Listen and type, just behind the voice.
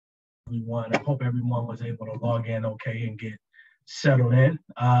everyone. I hope everyone was able to log in okay and get settled in.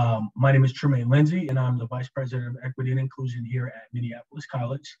 My name is Tremaine Lindsay, and I'm the Vice President of Equity and Inclusion here at Minneapolis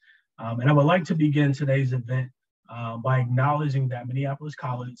College. And I would like to begin today's event by acknowledging that Minneapolis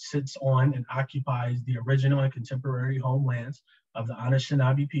College sits on and occupies the original and contemporary homelands of the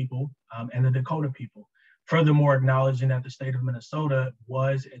Anishinaabe people and the Dakota people. Furthermore, acknowledging that the state of Minnesota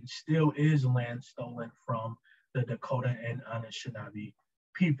was and still is land stolen from the Dakota and Anishinaabe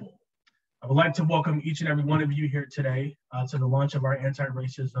people. I would like to welcome each and every one of you here today to the launch of our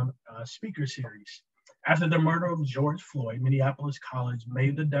anti-racism speaker series. After the murder of George Floyd, Minneapolis College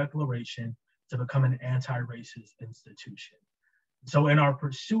made the declaration to become an anti-racist institution. So in our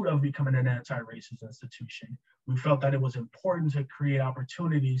pursuit of becoming an anti-racist institution, we felt that it was important to create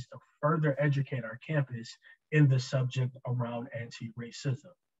opportunities to further educate our campus in the subject around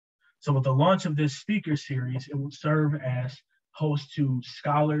anti-racism. So with the launch of this speaker series, it will serve as host to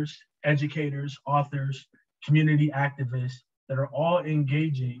scholars, educators, authors, community activists that are all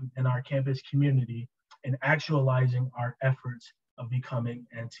engaging in our campus community and actualizing our efforts of becoming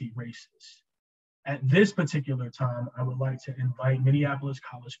anti-racist. At this particular time, I would like to invite Minneapolis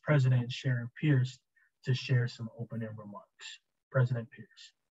College President Sharon Pierce to share some opening remarks. President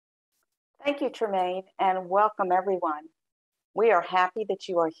Pierce. Thank you, Tremaine, and welcome everyone. We are happy that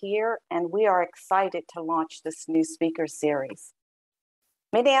you are here, and we are excited to launch this new speaker series.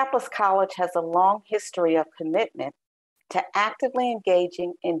 Minneapolis College has a long history of commitment to actively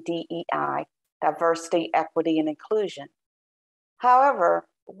engaging in DEI, diversity, equity, and inclusion. However,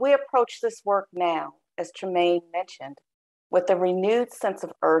 we approach this work now, as Tremaine mentioned, with a renewed sense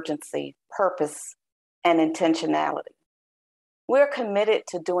of urgency, purpose, and intentionality. We're committed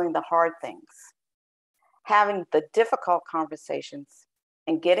to doing the hard things, having the difficult conversations,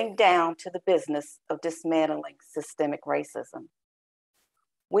 and getting down to the business of dismantling systemic racism.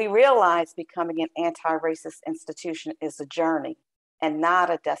 We realize becoming an anti-racist institution is a journey and not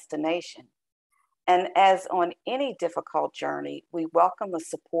a destination. And as on any difficult journey, we welcome the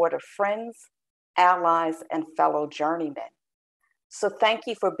support of friends, allies, and fellow journeymen. So thank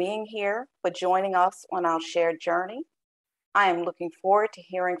you for being here, for joining us on our shared journey. I am looking forward to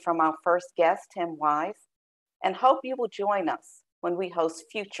hearing from our first guest, Tim Wise, and hope you will join us when we host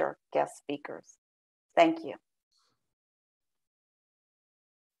future guest speakers. Thank you.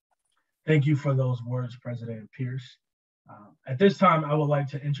 Thank you for those words, President Pierce. At this time, I would like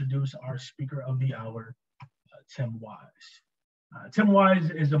to introduce our speaker of the hour, Tim Wise. Tim Wise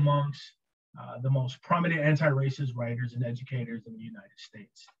is amongst the most prominent anti-racist writers and educators in the United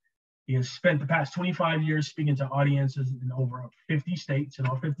States. He has spent the past 25 years speaking to audiences in over 50 states, in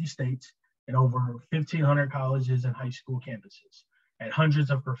all 50 states, and over 1,500 colleges and high school campuses, at hundreds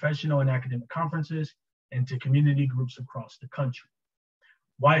of professional and academic conferences, and to community groups across the country.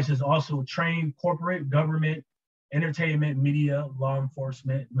 Wise has also trained corporate, government, entertainment, media, law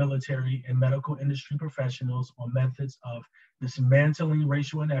enforcement, military, and medical industry professionals on methods of dismantling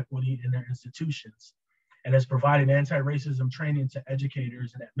racial inequity in their institutions, and has provided anti-racism training to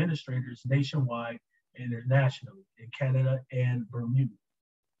educators and administrators nationwide and internationally in Canada and Bermuda.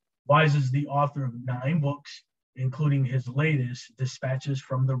 Wise is the author of 9 books, including his latest, Dispatches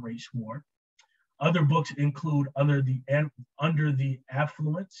from the Race War. Other books include Under the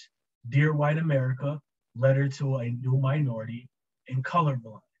Affluence, Dear White America, Letter to a New Minority, and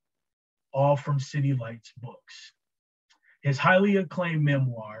Colorblind, all from City Lights Books. His highly acclaimed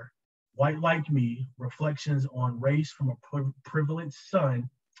memoir, White Like Me, Reflections on Race from a Privileged Son,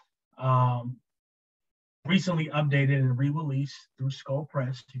 recently updated and re-released through Skull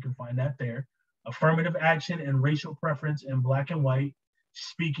Press. You can find that there. Affirmative Action and Racial Preference in Black and White,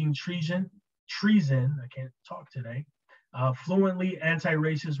 Speaking Treason, I can't talk today, fluently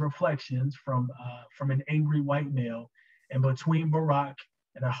anti-racist reflections from an angry white male, and Between Barack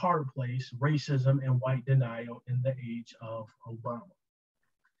and a Hard Place, Racism and White Denial in the Age of Obama.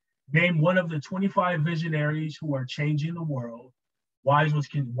 Named one of the 25 visionaries who are changing the world, Wise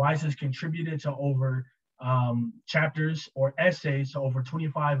has contributed to over chapters or essays to over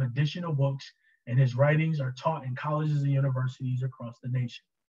 25 additional books, and his writings are taught in colleges and universities across the nation.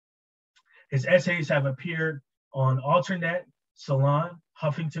 His essays have appeared on Alternet, Salon,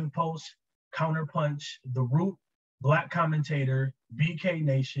 Huffington Post, Counterpunch, The Root, Black Commentator, BK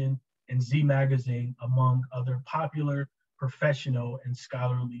Nation, and Z Magazine, among other popular professional and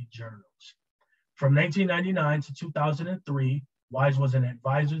scholarly journals. From 1999 to 2003, Wise was an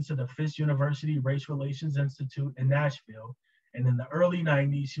advisor to the Fisk University Race Relations Institute in Nashville, and in the early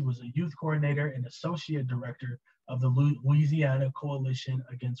 90s, he was a youth coordinator and associate director of the Louisiana Coalition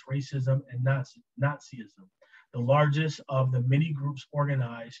Against Racism and Nazism, the largest of the many groups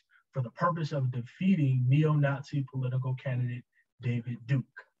organized for the purpose of defeating neo-Nazi political candidate David Duke.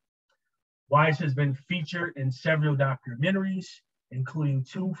 Wise has been featured in several documentaries, including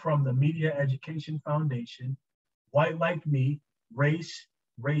 2 from the Media Education Foundation, White Like Me, Race,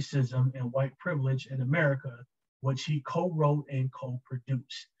 Racism, and White Privilege in America, which he co-wrote and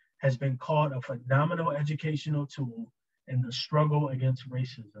co-produced, has been called a phenomenal educational tool in the struggle against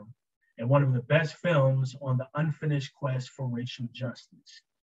racism, and one of the best films on the unfinished quest for racial justice.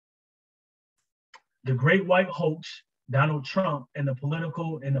 The Great White Hoax, Donald Trump, and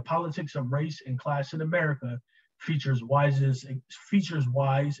the politics of race and class in America features Wise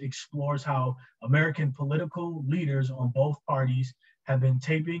explores how American political leaders on both parties have been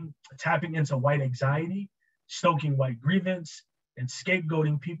tapping into white anxiety, stoking white grievance, and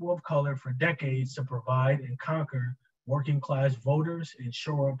scapegoating people of color for decades to provide and conquer working class voters and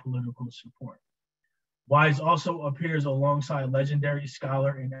shore up political support. Wise also appears alongside legendary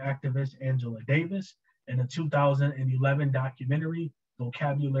scholar and activist Angela Davis in the 2011 documentary,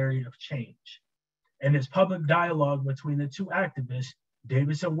 Vocabulary of Change. In his public dialogue between the 2 activists,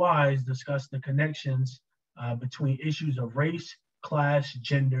 Davis and Wise discussed the connections between issues of race, class,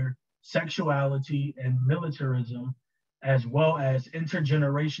 gender, sexuality, and militarism, as well as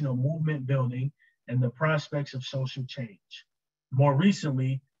intergenerational movement building and the prospects of social change. More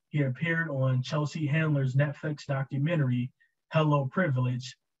recently, he appeared on Chelsea Handler's Netflix documentary, Hello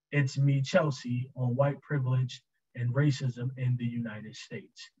Privilege, It's Me, Chelsea, on white privilege and racism in the United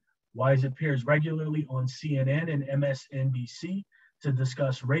States. Wise appears regularly on CNN and MSNBC to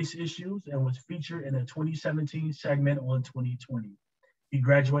discuss race issues and was featured in a 2017 segment on 2020. He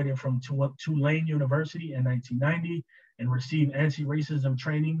graduated from Tulane University in 1990 and received anti-racism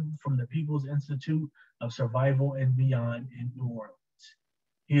training from the People's Institute of Survival and Beyond in New Orleans.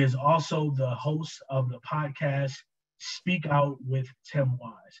 He is also the host of the podcast, Speak Out with Tim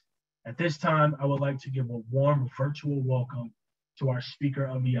Wise. At this time, I would like to give a warm virtual welcome to our speaker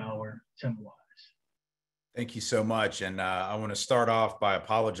of the hour, Tim Wise. Thank you so much. And I want to start off by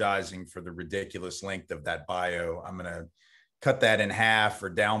apologizing for the ridiculous length of that bio. I'm going to cut that in half or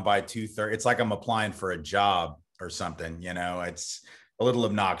down by 2/3. It's like I'm applying for a job or something, you know, it's a little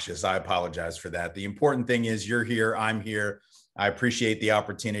obnoxious. I apologize for that. The important thing is you're here, I'm here. I appreciate the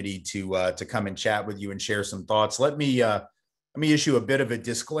opportunity to come and chat with you and share some thoughts. Let me issue a bit of a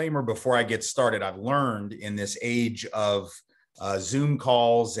disclaimer before I get started. I've learned in this age of Zoom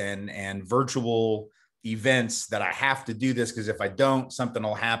calls and virtual events that I have to do this, because if I don't, something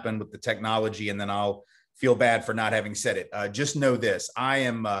will happen with the technology and then I'll feel bad for not having said it. Just know this, I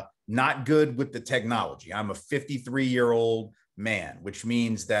am not good with the technology. I'm a 53-year-old man, which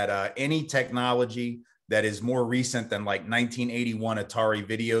means that any technology that is more recent than like 1981 Atari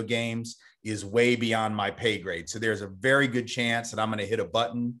video games is way beyond my pay grade. So there's a very good chance that I'm going to hit a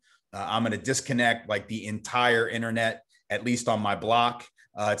button. I'm going to disconnect like the entire internet, at least on my block.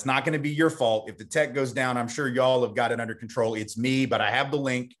 It's not going to be your fault. If the tech goes down, I'm sure y'all have got it under control. It's me, but I have the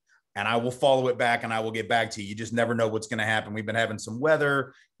link and I will follow it back and I will get back to you. You just never know what's going to happen. We've been having some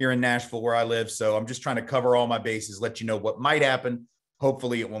weather here in Nashville where I live. So I'm just trying to cover all my bases, let you know what might happen.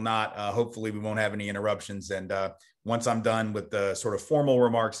 Hopefully it will not. Hopefully we won't have any interruptions. And once I'm done with the sort of formal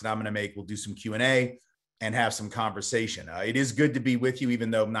remarks that I'm going to make, we'll do some Q&A and have some conversation. It is good to be with you, even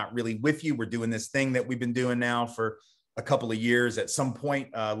though I'm not really with you. We're doing this thing that we've been doing now for a couple of years. At some point,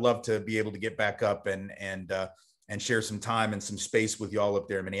 love to be able to get back up and share some time and some space with y'all up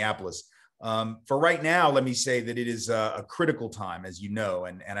there in Minneapolis. For right now, let me say that it is a critical time, as you know,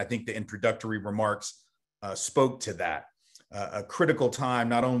 and I think the introductory remarks spoke to that. A critical time,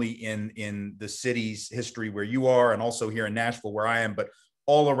 not only in the city's history where you are and also here in Nashville where I am, but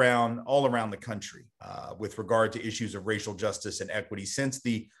all around the country with regard to issues of racial justice and equity. Since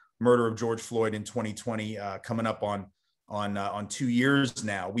the murder of George Floyd in 2020, coming up on 2 years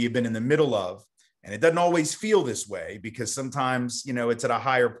now, we have been in the middle of, and it doesn't always feel this way because sometimes, you know, it's at a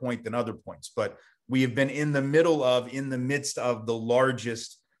higher point than other points, but we have been in the midst of the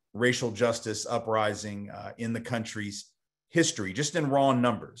largest racial justice uprising in the country's history, just in raw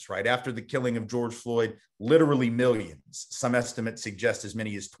numbers, right? After the killing of George Floyd, literally millions, some estimates suggest as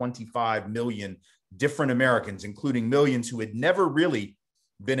many as 25 million different Americans, including millions who had never really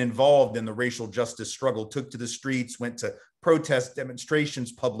been involved in the racial justice struggle, took to the streets, went to protest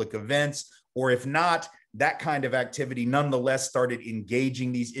demonstrations, public events, or if not, that kind of activity nonetheless started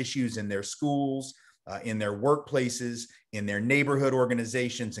engaging these issues in their schools, in their workplaces, in their neighborhood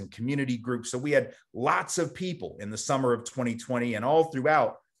organizations and community groups. So we had lots of people in the summer of 2020 and all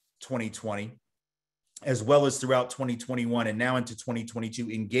throughout 2020, as well as throughout 2021 and now into 2022,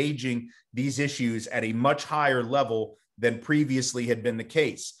 engaging these issues at a much higher level than previously had been the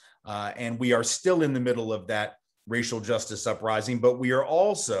case. And we are still in the middle of that racial justice uprising, but we are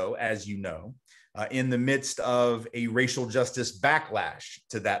also, as you know, in the midst of a racial justice backlash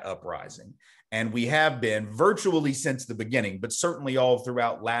to that uprising. And we have been virtually since the beginning, but certainly all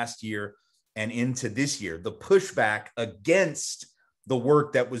throughout last year and into this year, the pushback against the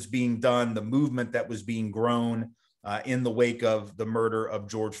work that was being done, the movement that was being grown in the wake of the murder of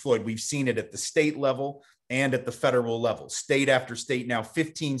George Floyd. We've seen it at the state level and at the federal level, state after state, now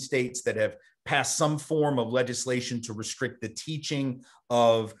 15 states that have passed some form of legislation to restrict the teaching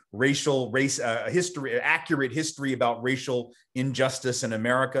of accurate history about racial injustice in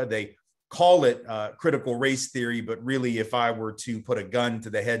America. They call it critical race theory, but really, if I were to put a gun to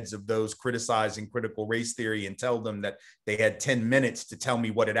the heads of those criticizing critical race theory and tell them that they had 10 minutes to tell me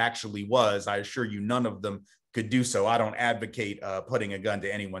what it actually was, I assure you none of them could do so. I don't advocate putting a gun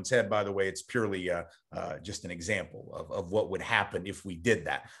to anyone's head, by the way. It's purely just an example of what would happen if we did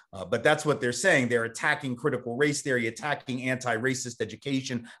that. But that's what they're saying. They're attacking critical race theory, attacking anti-racist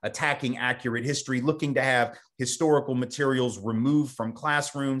education, attacking accurate history, looking to have historical materials removed from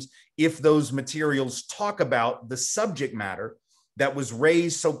classrooms if those materials talk about the subject matter that was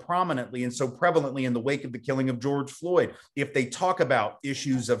raised so prominently and so prevalently in the wake of the killing of George Floyd. If they talk about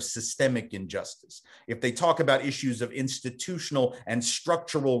issues of systemic injustice, if they talk about issues of institutional and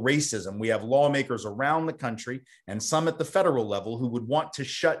structural racism, we have lawmakers around the country and some at the federal level who would want to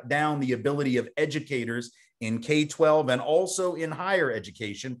shut down the ability of educators in K-12 and also in higher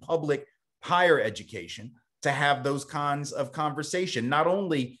education, public higher education, to have those kinds of conversation, not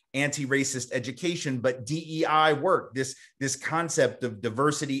only anti-racist education, but DEI work, this concept of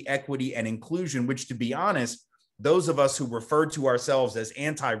diversity, equity, and inclusion, which, to be honest, those of us who refer to ourselves as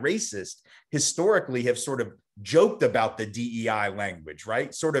anti-racist historically have sort of joked about the DEI language,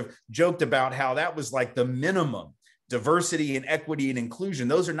 right? Sort of joked about how that was like the minimum. Diversity and equity and inclusion,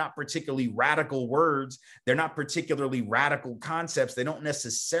 those are not particularly radical words. They're not particularly radical concepts. They don't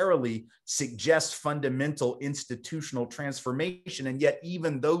necessarily suggest fundamental institutional transformation. And yet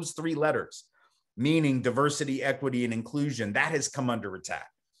even those three letters, meaning diversity, equity, and inclusion, that has come under attack,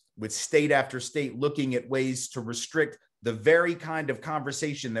 with state after state looking at ways to restrict the very kind of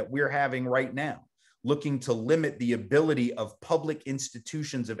conversation that we're having right now, looking to limit the ability of public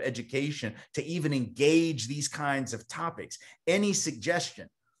institutions of education to even engage these kinds of topics. Any suggestion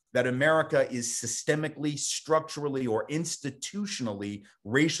that America is systemically, structurally, or institutionally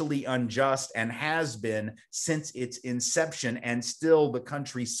racially unjust, and has been since its inception, and still the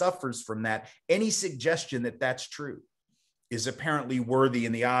country suffers from that, any suggestion that that's true is apparently worthy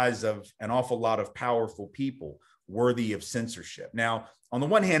in the eyes of an awful lot of powerful people, worthy of censorship. Now, on the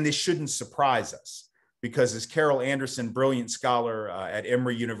one hand, this shouldn't surprise us, because as Carol Anderson, brilliant scholar at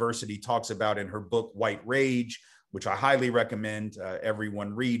Emory University, talks about in her book, White Rage, which I highly recommend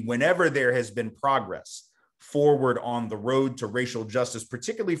everyone read, whenever there has been progress forward on the road to racial justice,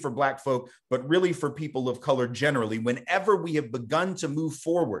 particularly for Black folk, but really for people of color generally, whenever we have begun to move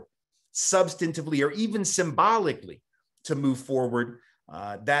forward substantively or even symbolically to move forward,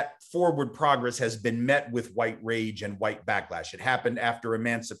 that forward progress has been met with white rage and white backlash. It happened after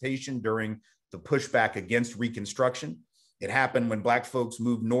emancipation during the pushback against Reconstruction. It happened when Black folks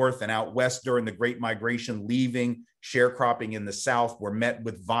moved north and out west during the Great Migration, leaving sharecropping in the South, were met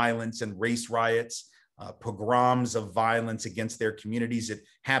with violence and race riots, pogroms of violence against their communities. It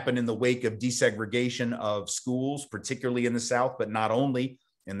happened in the wake of desegregation of schools, particularly in the South, but not only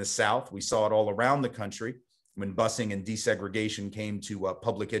in the South. We saw it all around the country when busing and desegregation came to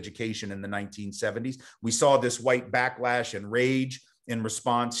public education in the 1970s. We saw this white backlash and rage in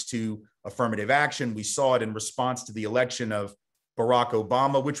response to affirmative action. We saw it in response to the election of Barack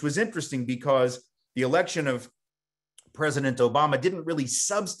Obama, which was interesting because the election of President Obama didn't really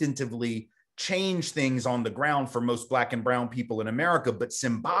substantively change things on the ground for most Black and brown people in America, but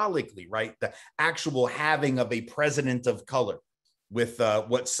symbolically, right? The actual having of a president of color with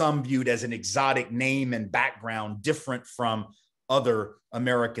what some viewed as an exotic name and background different from other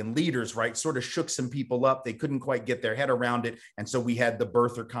American leaders, right, sort of shook some people up. They couldn't quite get their head around it. And so we had the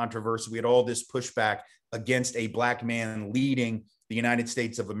birther controversy. We had all this pushback against a Black man leading the United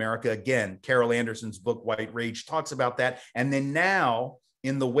States of America. Again, Carol Anderson's book, White Rage, talks about that. And then now,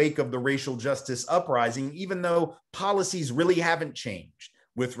 in the wake of the racial justice uprising, even though policies really haven't changed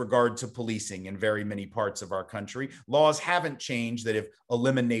with regard to policing in very many parts of our country, laws haven't changed that have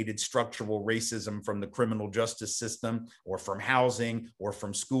eliminated structural racism from the criminal justice system or from housing or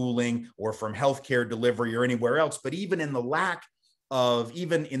from schooling or from healthcare delivery or anywhere else. But even in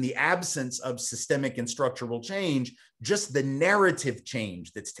the absence of systemic and structural change, just the narrative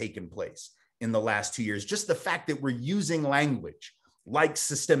change that's taken place in the last 2 years, just the fact that we're using language like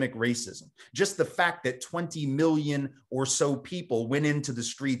systemic racism. Just the fact that 20 million or so people went into the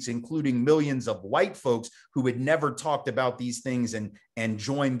streets, including millions of white folks who had never talked about these things and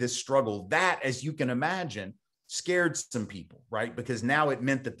joined this struggle, that, as you can imagine, scared some people, right? Because now it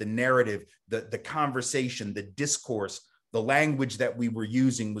meant that the narrative, the conversation, the discourse, the language that we were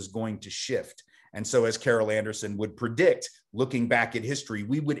using was going to shift. And so, as Carol Anderson would predict, looking back at history,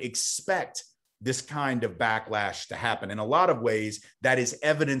 we would expect this kind of backlash to happen. In a lot of ways, that is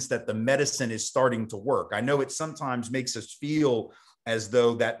evidence that the medicine is starting to work. I know it sometimes makes us feel as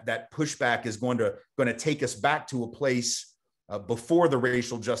though that pushback is going to take us back to a place before the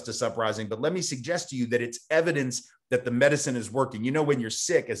racial justice uprising. But let me suggest to you that it's evidence that the medicine is working. You know, when you're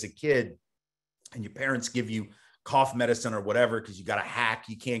sick as a kid and your parents give you cough medicine or whatever, because you got a hack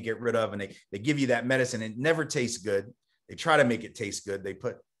you can't get rid of, and they give you that medicine, it never tastes good. They try to make it taste good. They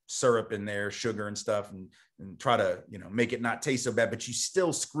put syrup in there, sugar and stuff, and try to, make it not taste so bad, but you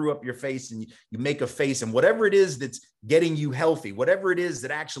still screw up your face and you make a face. And whatever it is that's getting you healthy, whatever it is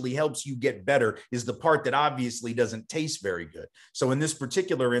that actually helps you get better, is the part that obviously doesn't taste very good. So in this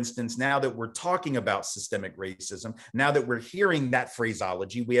particular instance, now that we're talking about systemic racism, now that we're hearing that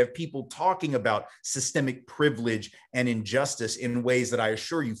phraseology, we have people talking about systemic privilege and injustice in ways that I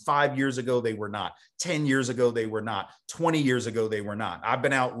assure you 5 years ago they were not, 10 years ago they were not, 20 years ago they were not. I've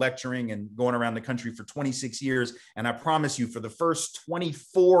been out lecturing and going around the country for 26 years, and I promise you, for the first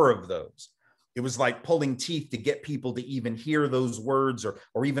 24 of those, it was like pulling teeth to get people to even hear those words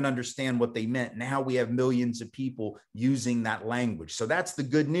or even understand what they meant. Now we have millions of people using that language. So that's the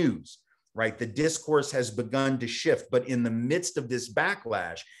good news, right? The discourse has begun to shift, but in the midst of this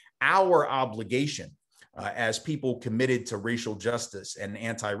backlash, our obligation as people committed to racial justice and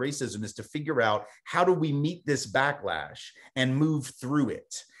anti-racism is to figure out, how do we meet this backlash and move through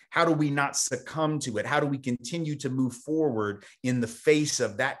it? How do we not succumb to it? How do we continue to move forward in the face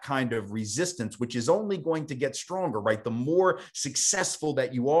of that kind of resistance, which is only going to get stronger, right? The more successful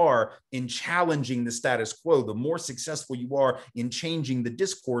that you are in challenging the status quo, the more successful you are in changing the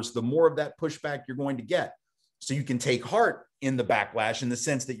discourse, the more of that pushback you're going to get. So you can take heart in the backlash in the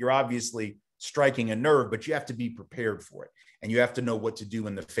sense that you're obviously striking a nerve, but you have to be prepared for it. And you have to know what to do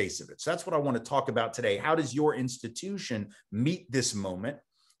in the face of it. So that's what I want to talk about today. How does your institution meet this moment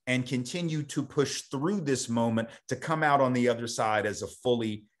and continue to push through this moment to come out on the other side as a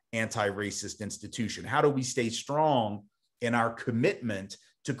fully anti-racist institution? How do we stay strong in our commitment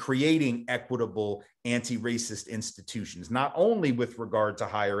to creating equitable anti-racist institutions, not only with regard to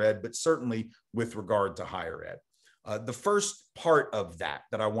higher ed, but certainly with regard to higher ed? The first part of that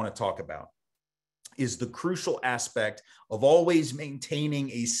I want to talk about is the crucial aspect of always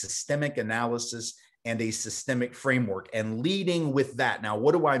maintaining a systemic analysis and a systemic framework and leading with that. Now,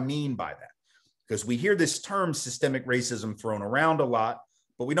 what do I mean by that? Because we hear this term systemic racism thrown around a lot,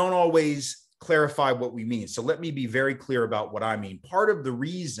 but we don't always clarify what we mean. So let me be very clear about what I mean. Part of the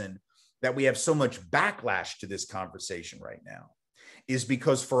reason that we have so much backlash to this conversation right now is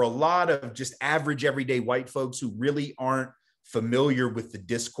because for a lot of just average everyday white folks who really aren't familiar with the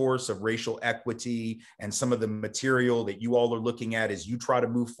discourse of racial equity and some of the material that you all are looking at as you try to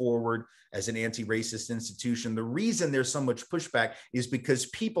move forward as an anti-racist institution, the reason there's so much pushback is because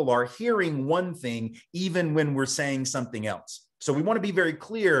people are hearing one thing even when we're saying something else. So we want to be very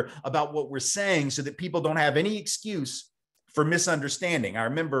clear about what we're saying so that people don't have any excuse for misunderstanding. I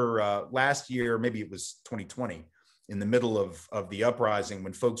remember last year, maybe it was 2020, in the middle of the uprising,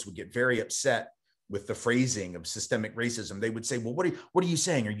 when folks would get very upset with the phrasing of systemic racism, they would say, well, what are you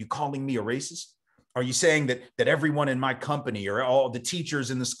saying? Are you calling me a racist? Are you saying that everyone in my company, or all the teachers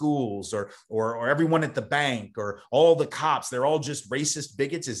in the schools, or everyone at the bank, or all the cops, they're all just racist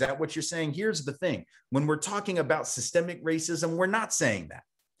bigots? Is that what you're saying? Here's the thing. When we're talking about systemic racism, we're not saying that.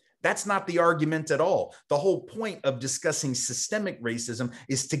 That's not the argument at all. The whole point of discussing systemic racism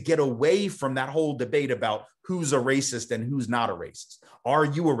is to get away from that whole debate about who's a racist and who's not a racist. Are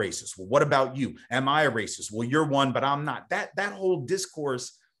you a racist? Well, what about you? Am I a racist? Well, you're one, but I'm not. That whole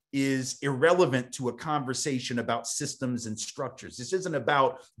discourse is irrelevant to a conversation about systems and structures. This isn't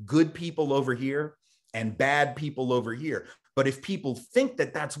about good people over here and bad people over here. But if people think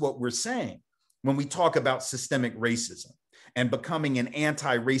that that's what we're saying when we talk about systemic racism and becoming an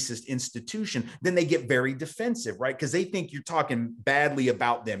anti-racist institution, then they get very defensive, right? Because they think you're talking badly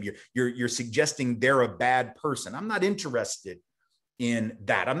about them. You're suggesting they're a bad person. I'm not interested in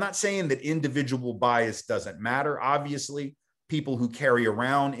that. I'm not saying that individual bias doesn't matter. Obviously, people who carry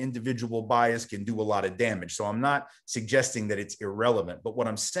around individual bias can do a lot of damage. So I'm not suggesting that it's irrelevant. But what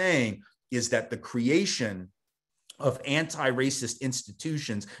I'm saying is that the creation of anti-racist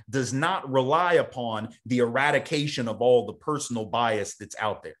institutions does not rely upon the eradication of all the personal bias that's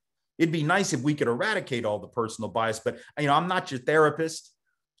out there. It'd be nice if we could eradicate all the personal bias, but I'm not your therapist.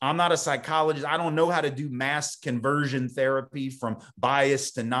 I'm not a psychologist. I don't know how to do mass conversion therapy from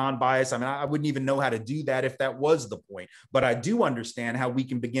bias to non-bias. I wouldn't even know how to do that if that was the point. But I do understand how we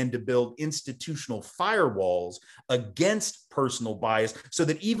can begin to build institutional firewalls against personal bias so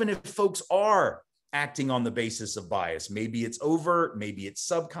that even if folks are acting on the basis of bias, maybe it's overt, maybe it's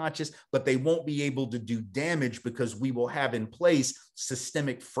subconscious, but they won't be able to do damage because we will have in place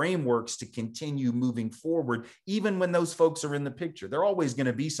systemic frameworks to continue moving forward, even when those folks are in the picture. There are always going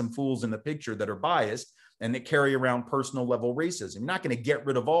to be some fools in the picture that are biased and that carry around personal level racism. You're not going to get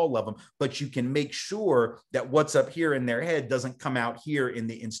rid of all of them, but you can make sure that what's up here in their head doesn't come out here in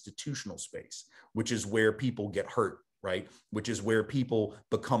the institutional space, which is where people get hurt, right? Which is where people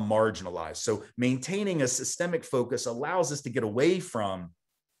become marginalized. So maintaining a systemic focus allows us to get away from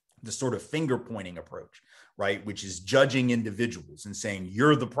the sort of finger pointing approach, right? Which is judging individuals and saying,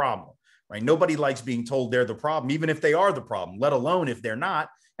 you're the problem, right? Nobody likes being told they're the problem, even if they are the problem, let alone if they're not.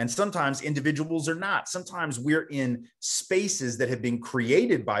 And sometimes individuals are not. Sometimes we're in spaces that have been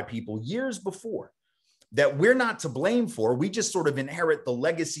created by people years before that we're not to blame for. We just sort of inherit the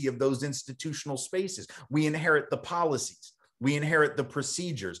legacy of those institutional spaces. We inherit the policies. We inherit the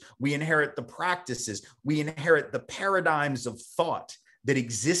procedures. We inherit the practices. We inherit the paradigms of thought that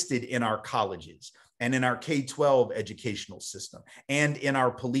existed in our colleges and in our K-12 educational system and in our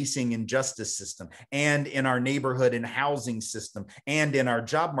policing and justice system and in our neighborhood and housing system and in our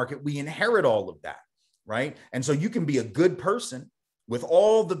job market. We inherit all of that, right? And so you can be a good person with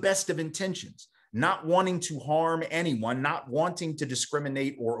all the best of intentions, not wanting to harm anyone, not wanting to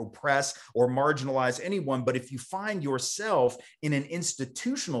discriminate or oppress or marginalize anyone. But if you find yourself in an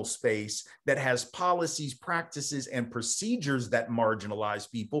institutional space that has policies, practices, and procedures that marginalize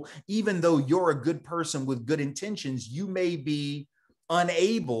people, even though you're a good person with good intentions, you may be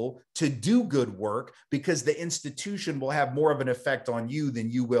unable to do good work because the institution will have more of an effect on you than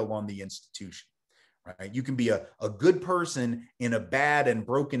you will on the institution. Right? You can be a good person in a bad and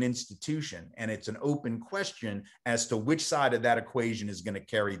broken institution, and it's an open question as to which side of that equation is going to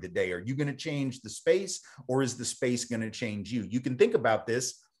carry the day. Are you going to change the space, or is the space going to change you? You can think about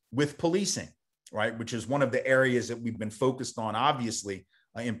this with policing, right? Which is one of the areas that we've been focused on, obviously,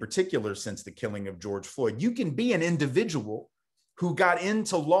 in particular, since the killing of George Floyd. You can be an individual who got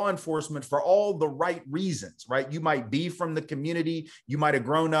into law enforcement for all the right reasons, right? You might be from the community. You might have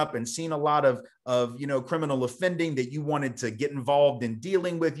grown up and seen a lot of criminal offending that you wanted to get involved in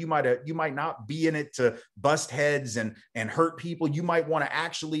dealing with. You might not be in it to bust heads and hurt people. You might want to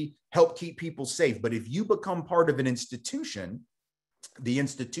actually help keep people safe. But if you become part of an institution, the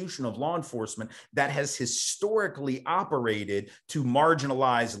institution of law enforcement that has historically operated to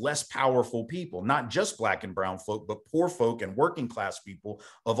marginalize less powerful people, not just Black and brown folk, but poor folk and working class people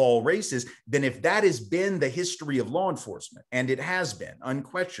of all races, then if that has been the history of law enforcement, and it has been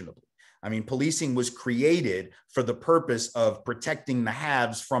unquestionably, I mean, policing was created for the purpose of protecting the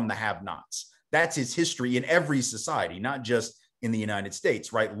haves from the have-nots. That's its history in every society, not just in the United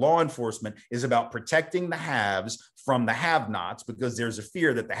States, right? Law enforcement is about protecting the haves from the have-nots because there's a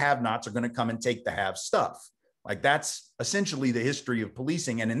fear that the have-nots are going to come and take the have stuff. Like, that's essentially the history of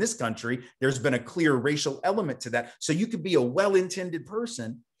policing. And in this country, there's been a clear racial element to that. So you could be a well-intended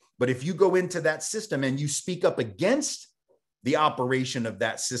person, but if you go into that system and you speak up against the operation of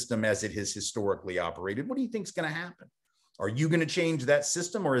that system as it has historically operated, what do you think is going to happen? Are you going to change that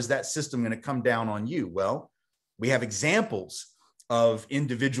system, or is that system going to come down on you? Well, we have examples of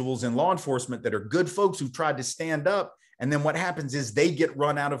individuals in law enforcement that are good folks who've tried to stand up. And then what happens is they get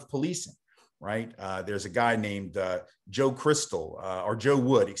run out of policing, right? There's a guy named Joe Crystal, or Joe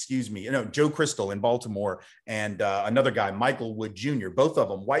Wood, excuse me. No, Joe Crystal in Baltimore, and another guy, Michael Wood Jr., both of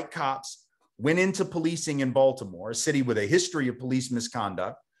them white cops, went into policing in Baltimore, a city with a history of police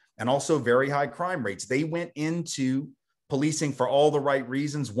misconduct and also very high crime rates. They went into policing for all the right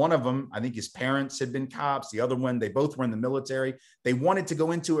reasons. One of them, I think his parents had been cops. The other one, they both were in the military. They wanted to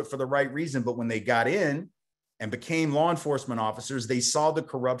go into it for the right reason, but when they got in and became law enforcement officers, they saw the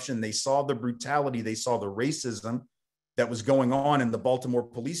corruption, they saw the brutality, they saw the racism that was going on in the Baltimore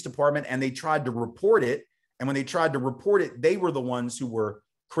Police Department, and they tried to report it. And when they tried to report it, they were the ones who were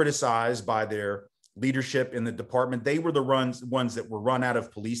criticized by their leadership in the department. They were the ones that were run out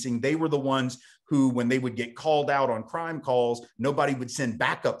of policing. They were the ones who, when they would get called out on crime calls, nobody would send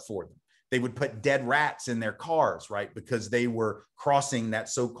backup for them They would put dead rats in their cars, right? Because they were crossing that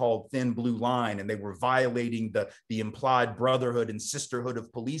so-called thin blue line and they were violating the implied brotherhood and sisterhood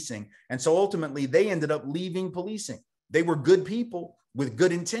of policing. And so ultimately they ended up leaving policing. They were good people with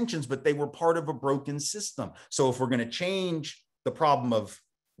good intentions, but they were part of a broken system. So if we're going to change the problem of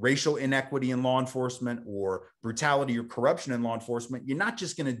racial inequity in law enforcement or brutality or corruption in law enforcement, you're not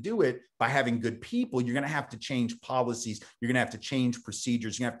just going to do it by having good people. You're going to have to change policies. You're going to have to change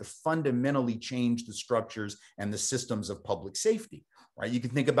procedures. You're going to have to fundamentally change the structures and the systems of public safety, right? You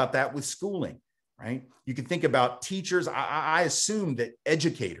can think about that with schooling, right? You can think about teachers. I assume that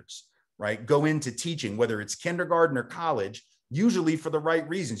educators, right, go into teaching, whether it's kindergarten or college, usually for the right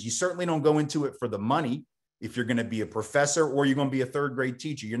reasons. You certainly don't go into it for the money. If you're going to be a professor or you're going to be a third grade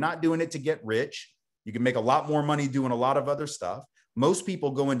teacher, you're not doing it to get rich. You can make a lot more money doing a lot of other stuff. Most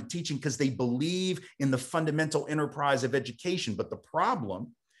people go into teaching because they believe in the fundamental enterprise of education. But the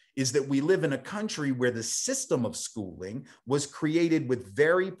problem is that we live in a country where the system of schooling was created with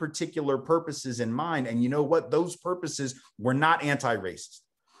very particular purposes in mind. And you know what? Those purposes were not anti-racist.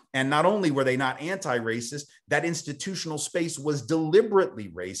 And not only were they not anti-racist, that institutional space was deliberately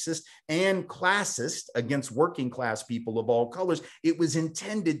racist and classist against working class people of all colors. It was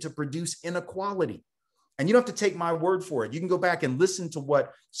intended to produce inequality. And you don't have to take my word for it. You can go back and listen to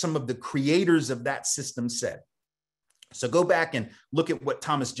what some of the creators of that system said. So go back and look at what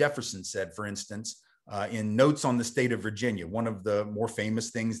Thomas Jefferson said, for instance, in Notes on the State of Virginia, one of the more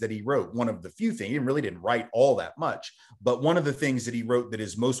famous things that he wrote, one of the few things, he really didn't write all that much, but one of the things that he wrote that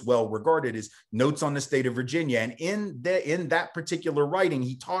is most well regarded is Notes on the State of Virginia. And in that particular writing,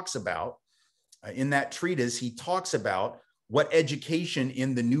 he talks about, in that treatise, he talks about what education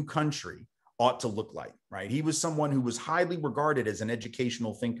in the new country ought to look like, right? He was someone who was highly regarded as an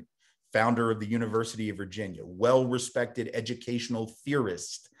educational thinker, founder of the University of Virginia, well-respected educational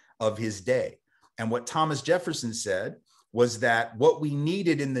theorist of his day. And what Thomas Jefferson said was that what we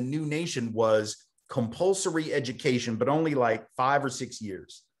needed in the new nation was compulsory education, but only like 5 or 6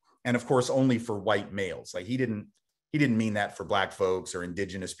 years. And of course, only for white males. Like he didn't mean that for Black folks or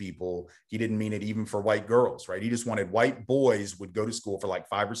indigenous people. He didn't mean it even for white girls, right? He just wanted white boys would go to school for like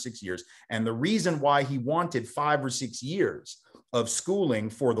 5 or 6 years. And the reason why he wanted 5 or 6 years of schooling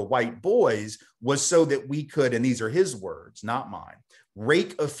for the white boys was so that we could, and these are his words, not mine,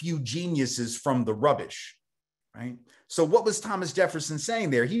 rake a few geniuses from the rubbish, right? So what was Thomas Jefferson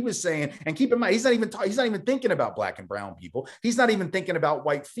saying there? He was saying, and keep in mind, he's not even thinking about Black and brown people. He's not even thinking about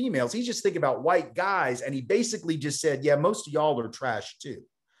white females. He's just thinking about white guys. And he basically just said, yeah, most of y'all are trash too,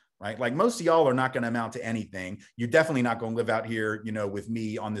 right? Like most of y'all are not going to amount to anything. You're definitely not going to live out here, you know, with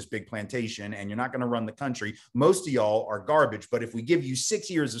me on this big plantation, and you're not going to run the country. Most of y'all are garbage. But if we give you 6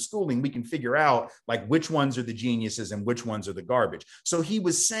 years of schooling, we can figure out like which ones are the geniuses and which ones are the garbage. So he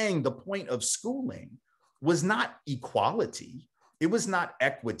was saying the point of schooling was not equality. It was not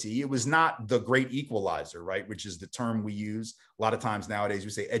equity. It was not the great equalizer, right? Which is the term we use a lot of times nowadays. We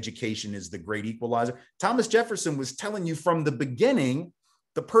say education is the great equalizer. Thomas Jefferson was telling you from the beginning,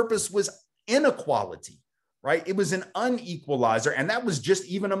 the purpose was inequality, right? It was an unequalizer. And that was just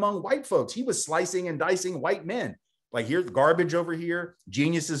even among white folks. He was slicing and dicing white men. Like here's garbage over here,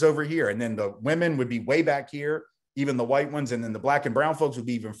 geniuses over here. And then the women would be way back here, even the white ones. And then the Black and brown folks would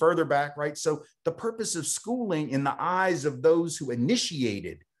be even further back, right? So the purpose of schooling in the eyes of those who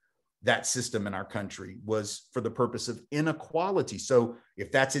initiated that system in our country was for the purpose of inequality. So if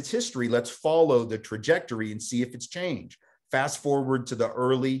that's its history, let's follow the trajectory and see if it's changed. Fast forward to the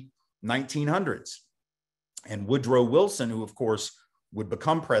early 1900s. And Woodrow Wilson, who of course would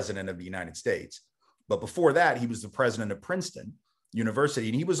become president of the United States, but before that, he was the president of Princeton University.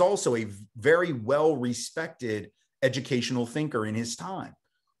 And he was also a very well-respected educational thinker in his time,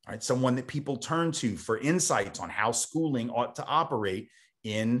 right? Someone that people turn to for insights on how schooling ought to operate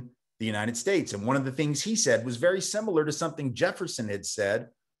in the United States. And one of the things he said was very similar to something Jefferson had said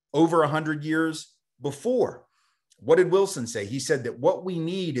over 100 years before. What did Wilson say? He said that what we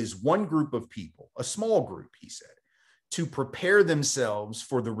need is one group of people, a small group, he said, to prepare themselves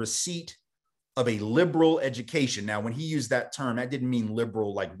for the receipt of a liberal education. Now, when he used that term, that didn't mean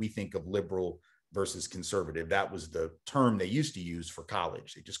liberal like we think of liberal versus conservative. That was the term they used to use for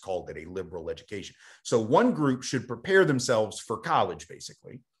college. They just called it a liberal education. So one group should prepare themselves for college,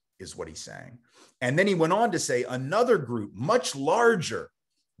 basically, is what he's saying. And then he went on to say another group, much larger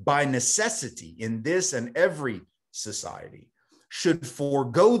by necessity in this and every society, should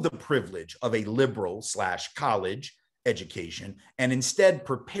forego the privilege of a liberal/college education and instead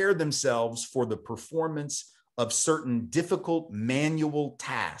prepare themselves for the performance of certain difficult manual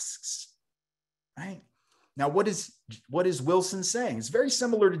tasks, right? Now, what is Wilson saying? It's very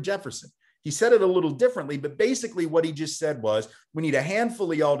similar to Jefferson. He said it a little differently, but basically what he just said was, we need a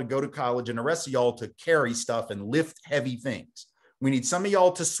handful of y'all to go to college and the rest of y'all to carry stuff and lift heavy things. We need some of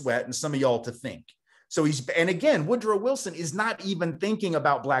y'all to sweat and some of y'all to think. So and again, Woodrow Wilson is not even thinking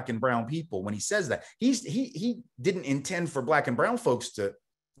about Black and brown people when he says that. He didn't intend for Black and brown folks to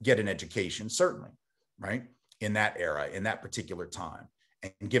get an education, certainly, right? In that era, in that particular time.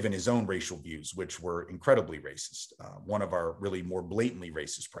 And given his own racial views, which were incredibly racist, one of our really more blatantly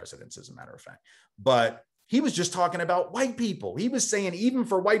racist presidents, as a matter of fact. But he was just talking about white people. He was saying, even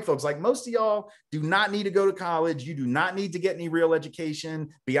for white folks, like, most of y'all do not need to go to college. You do not need to get any real education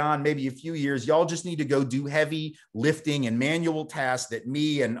beyond maybe a few years. Y'all just need to go do heavy lifting and manual tasks that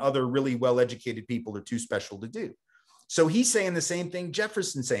me and other really well-educated people are too special to do. So he's saying the same thing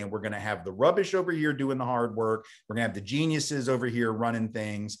Jefferson's saying. We're going to have the rubbish over here doing the hard work. We're going to have the geniuses over here running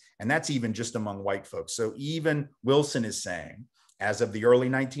things. And that's even just among white folks. So even Wilson is saying, as of the early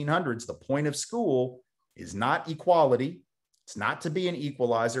 1900s, the point of school is not equality. It's not to be an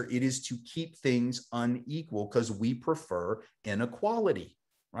equalizer. It is to keep things unequal because we prefer inequality,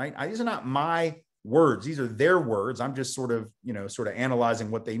 right? These are not my words. These are their words. I'm just sort of analyzing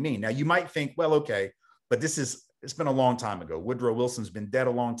what they mean. Now, you might think, well, okay, but it's been a long time ago. Woodrow Wilson's been dead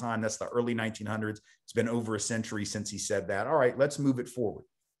a long time. That's the early 1900s. It's been over a century since he said that. All right, let's move it forward.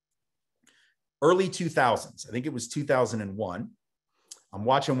 Early 2000s, I think it was 2001. I'm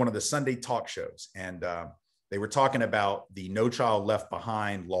watching one of the Sunday talk shows, and they were talking about the No Child Left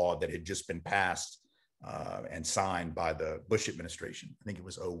Behind law that had just been passed and signed by the Bush administration. I think it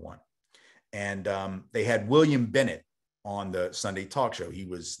was 2001. And they had William Bennett on the Sunday talk show. He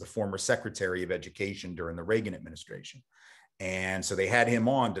was the former Secretary of Education during the Reagan administration. And so they had him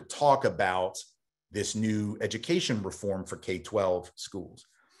on to talk about this new education reform for K-12 schools.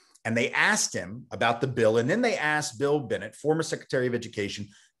 And they asked him about the bill. And then they asked Bill Bennett, former Secretary of Education,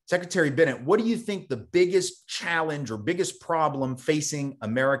 Secretary Bennett, what do you think the biggest challenge or biggest problem facing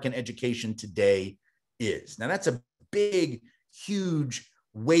American education today is? Now, that's a big, huge,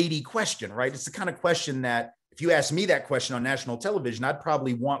 weighty question, right? It's the kind of question that if you ask me that question on national television, I'd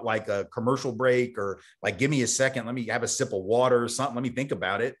probably want like a commercial break or like, give me a second, let me have a sip of water or something. Let me think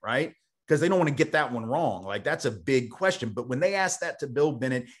about it, right? Because they don't want to get that one wrong. Like, that's a big question. But when they asked that to Bill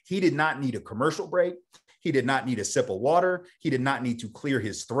Bennett, he did not need a commercial break. He did not need a sip of water. He did not need to clear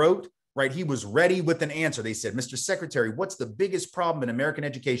his throat, right? He was ready with an answer. They said, Mr. Secretary, what's the biggest problem in American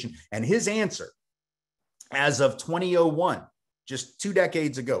education? And his answer, as of 2001, just 2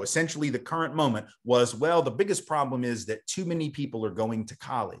 decades ago, essentially the current moment, was, well, the biggest problem is that too many people are going to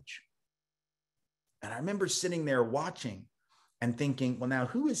college. And I remember sitting there watching and thinking, well, now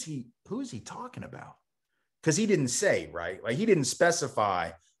who is he talking about? Because he didn't say, right? Like, he didn't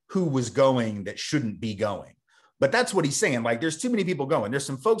specify who was going that shouldn't be going. But that's what he's saying. Like, there's too many people going. There's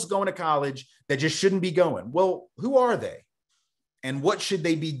some folks going to college that just shouldn't be going. Well, who are they? And what should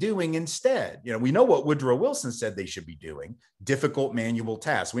they be doing instead? We know what Woodrow Wilson said they should be doing, difficult manual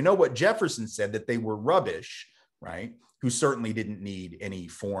tasks. We know what Jefferson said, that they were rubbish, right? Who certainly didn't need any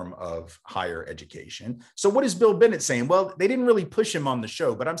form of higher education. So what is Bill Bennett saying? Well, they didn't really push him on the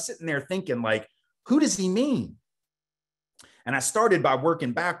show, but I'm sitting there thinking, like, who does he mean? And I started by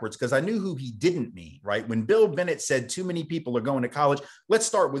working backwards because I knew who he didn't mean, right? When Bill Bennett said too many people are going to college, let's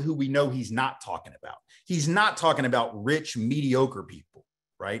start with who we know he's not talking about. He's not talking about rich, mediocre people,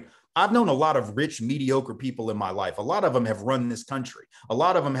 right? I've known a lot of rich, mediocre people in my life. A lot of them have run this country. A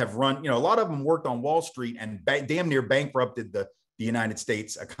lot of them have run, a lot of them worked on Wall Street and damn near bankrupted the United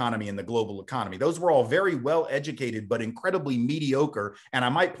States economy and the global economy. Those were all very well educated, but incredibly mediocre. And I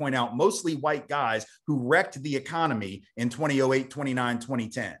might point out, mostly white guys who wrecked the economy in 2008, 2009,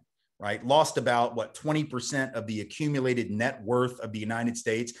 2010, right? Lost about 20% of the accumulated net worth of the United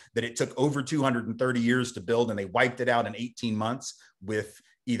States that it took over 230 years to build. And they wiped it out in 18 months with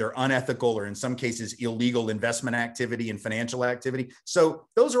either unethical or in some cases illegal investment activity and financial activity. So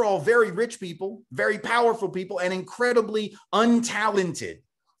those are all very rich people, very powerful people, and incredibly untalented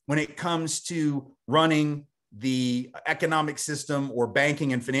when it comes to running the economic system or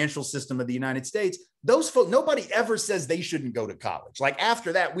banking and financial system of the United States. Those folks, nobody ever says they shouldn't go to college. Like,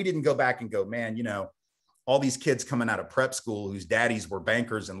 after that, we didn't go back and go, man, all these kids coming out of prep school whose daddies were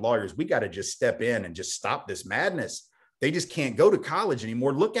bankers and lawyers, we got to just step in and just stop this madness. They just can't go to college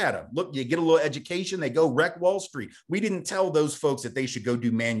anymore. Look at them. Look, you get a little education, they go wreck Wall Street. We didn't tell those folks that they should go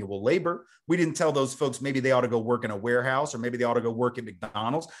do manual labor. We didn't tell those folks maybe they ought to go work in a warehouse or maybe they ought to go work at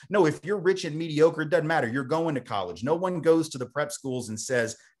McDonald's. No, if you're rich and mediocre, it doesn't matter. You're going to college. No one goes to the prep schools and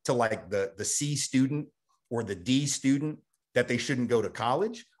says to like the C student or the D student that they shouldn't go to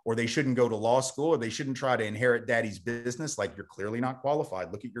college or they shouldn't go to law school or they shouldn't try to inherit daddy's business. Like, you're clearly not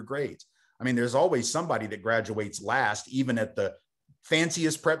qualified. Look at your grades. I mean, there's always somebody that graduates last, even at the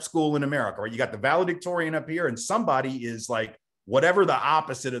fanciest prep school in America, right? You got the valedictorian up here and somebody is like, whatever the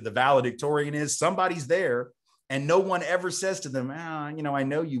opposite of the valedictorian is, somebody's there. And no one ever says to them, I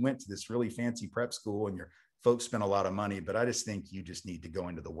know you went to this really fancy prep school and your folks spent a lot of money, but I just think you just need to go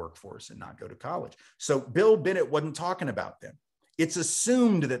into the workforce and not go to college. So Bill Bennett wasn't talking about them. It's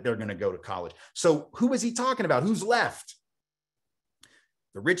assumed that they're going to go to college. So who is he talking about? Who's left?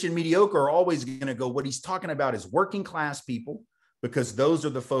 The rich and mediocre are always going to go. What he's talking about is working class people, because those are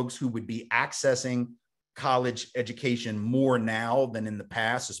the folks who would be accessing college education more now than in the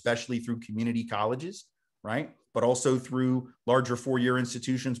past, especially through community colleges, right? But also through larger four-year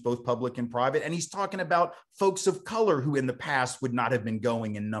institutions, both public and private. And he's talking about folks of color who in the past would not have been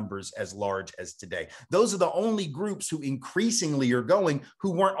going in numbers as large as today. Those are the only groups who increasingly are going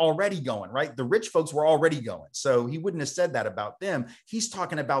who weren't already going, right? The rich folks were already going. So he wouldn't have said that about them. He's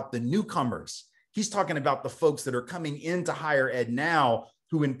talking about the newcomers. He's talking about the folks that are coming into higher ed now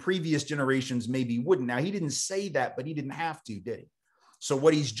who in previous generations maybe wouldn't. Now, he didn't say that, but he didn't have to, did he? So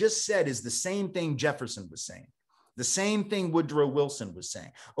what he's just said is the same thing Jefferson was saying. The same thing Woodrow Wilson was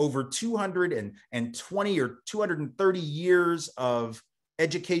saying. Over 220 or 230 years of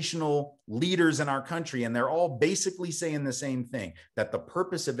educational leaders in our country, and they're all basically saying the same thing, that the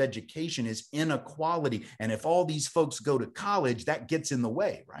purpose of education is inequality. And if all these folks go to college, that gets in the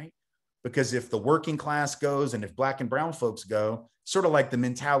way, right? Because if the working class goes and if Black and brown folks go, sort of like the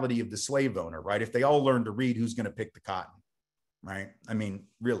mentality of the slave owner, right? If they all learn to read, who's going to pick the cotton? Right? I mean,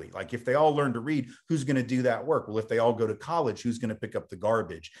 really, like if they all learn to read, who's going to do that work? Well, if they all go to college, who's going to pick up the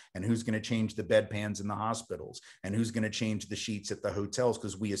garbage and who's going to change the bedpans in the hospitals and who's going to change the sheets at the hotels?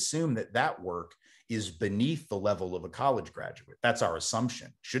 Because we assume that that work is beneath the level of a college graduate. That's our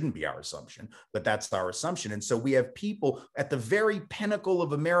assumption. Shouldn't be our assumption, but that's our assumption. And so we have people at the very pinnacle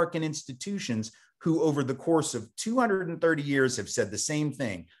of American institutions who over the course of 230 years have said the same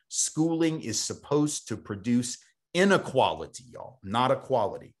thing. Schooling is supposed to produce inequality, y'all, not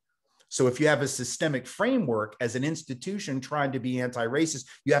equality. So if you have a systemic framework as an institution trying to be anti-racist,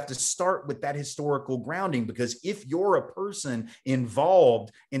 you have to start with that historical grounding, because if you're a person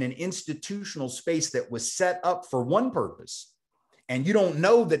involved in an institutional space that was set up for one purpose, and you don't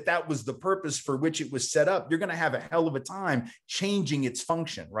know that that was the purpose for which it was set up, you're going to have a hell of a time changing its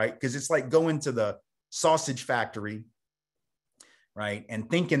function, right? Because it's like going to the sausage factory, right? And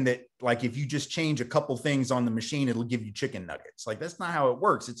thinking that like, if you just change a couple things on the machine, it'll give you chicken nuggets. Like, that's not how it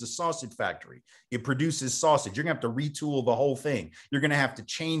works. It's a sausage factory. It produces sausage. You're gonna have to retool the whole thing. You're gonna have to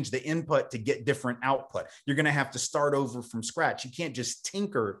change the input to get different output. You're gonna have to start over from scratch. You can't just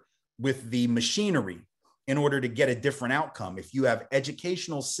tinker with the machinery in order to get a different outcome. If you have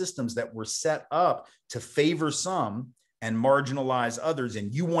educational systems that were set up to favor some and marginalize others,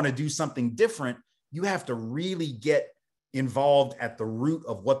 and you wanna do something different, you have to really get involved at the root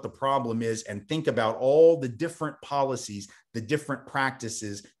of what the problem is and think about all the different policies, the different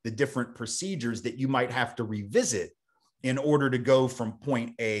practices, the different procedures that you might have to revisit in order to go from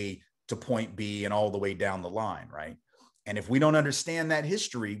point A to point B and all the way down the line, right? And if we don't understand that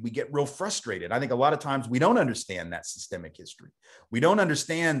history, we get real frustrated. I think a lot of times we don't understand that systemic history. We don't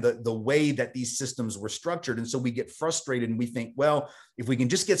understand the way that these systems were structured. And so we get frustrated and we think, well, if we can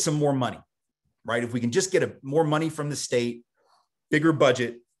just get some more money, right? If we can just get more money from the state, bigger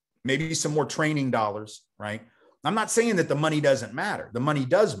budget, maybe some more training dollars, right? I'm not saying that the money doesn't matter. The money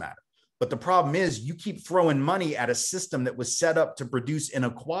does matter. But the problem is you keep throwing money at a system that was set up to produce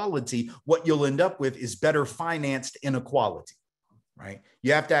inequality. What you'll end up with is better financed inequality, right?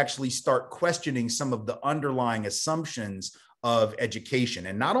 You have to actually start questioning some of the underlying assumptions of education,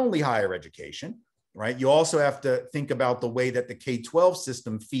 and not only higher education, right? You also have to think about the way that the K-12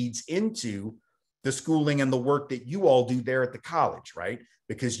 system feeds into the schooling and the work that you all do there at the college, right?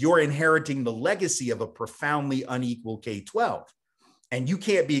 Because you're inheriting the legacy of a profoundly unequal K-12. And you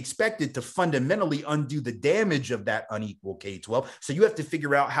can't be expected to fundamentally undo the damage of that unequal K-12. So you have to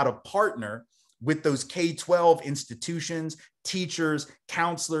figure out how to partner with those K-12 institutions, teachers,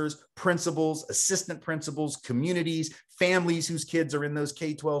 counselors, principals, assistant principals, communities, families whose kids are in those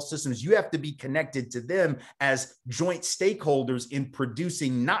K-12 systems. You have to be connected to them as joint stakeholders in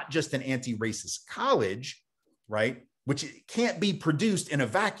producing not just an anti-racist college, right? Which can't be produced in a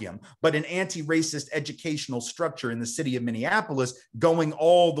vacuum, but an anti-racist educational structure in the city of Minneapolis going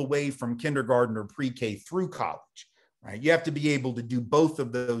all the way from kindergarten or pre-K through college. Right? You have to be able to do both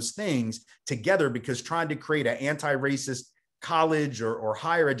of those things together, because trying to create an anti-racist college or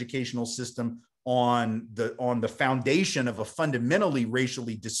higher educational system on the foundation of a fundamentally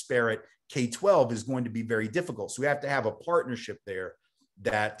racially disparate K-12 is going to be very difficult. So we have to have a partnership there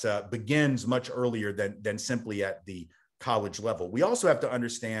that begins much earlier than simply at the college level. We also have to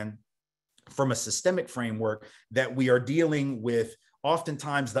understand from a systemic framework that we are dealing with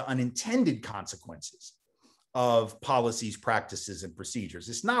oftentimes the unintended consequences of policies, practices, and procedures.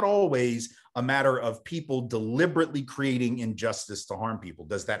 It's not always a matter of people deliberately creating injustice to harm people.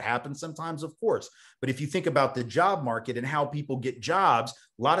 Does that happen sometimes? Of course. But if you think about the job market and how people get jobs,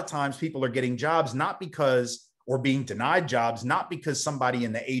 a lot of times people are getting jobs not because, or being denied jobs, not because somebody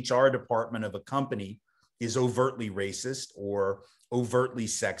in the HR department of a company is overtly racist or overtly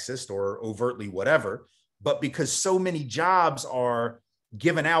sexist or overtly whatever, but because so many jobs are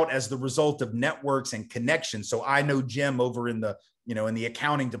given out as the result of networks and connections. So I know Jim over in the, in the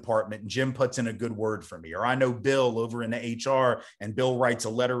accounting department, and Jim puts in a good word for me. Or I know Bill over in the HR, and Bill writes a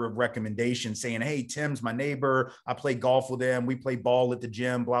letter of recommendation saying, hey, Tim's my neighbor. I play golf with him. We play ball at the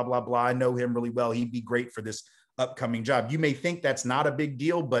gym, blah, blah, blah. I know him really well. He'd be great for this upcoming job. You may think that's not a big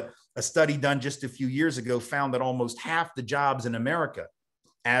deal, but a study done just a few years ago found that almost half the jobs in America,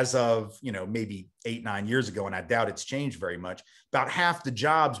 as of, maybe 8-9 years ago, and I doubt it's changed very much, about half the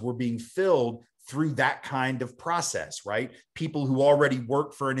jobs were being filled through that kind of process, right? People who already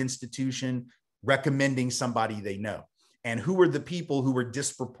work for an institution recommending somebody they know. And who are the people who are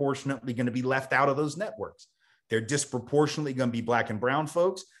disproportionately going to be left out of those networks? They're disproportionately going to be Black and brown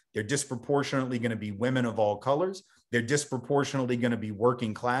folks. They're disproportionately going to be women of all colors. They're disproportionately going to be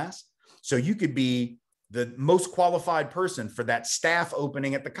working class. So you could be the most qualified person for that staff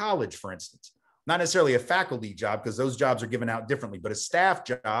opening at the college, for instance. Not necessarily a faculty job, because those jobs are given out differently, but a staff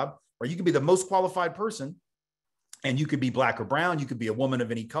job, or you could be the most qualified person, and you could be Black or brown, you could be a woman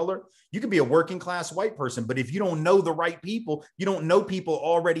of any color, you could be a working class white person. But if you don't know the right people, you don't know people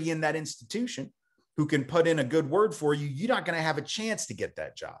already in that institution who can put in a good word for you, you're not going to have a chance to get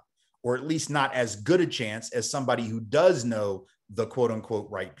that job, or at least not as good a chance as somebody who does know the quote unquote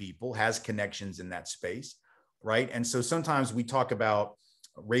right people, has connections in that space, right? And so sometimes we talk about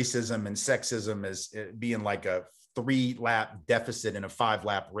racism and sexism as being like a 3-lap deficit in a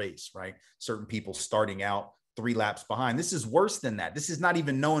 5-lap race, right? Certain people starting out 3 laps behind. This is worse than that. This is not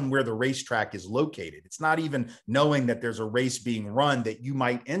even knowing where the racetrack is located. It's not even knowing that there's a race being run that you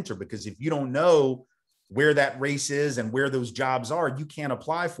might enter, because if you don't know where that race is and where those jobs are, you can't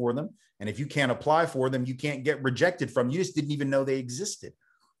apply for them. And if you can't apply for them, you can't get rejected from. You just didn't even know they existed.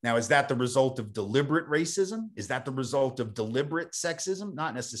 Now, is that the result of deliberate racism? Is that the result of deliberate sexism?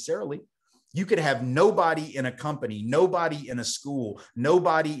 Not necessarily. You could have nobody in a company, nobody in a school,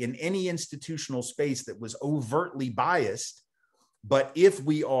 nobody in any institutional space that was overtly biased. But if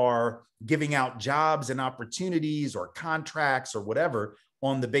we are giving out jobs and opportunities or contracts or whatever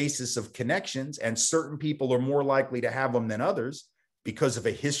on the basis of connections, and certain people are more likely to have them than others because of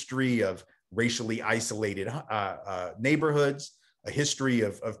a history of racially isolated neighborhoods, a history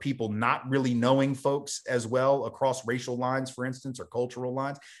of people not really knowing folks as well across racial lines, for instance, or cultural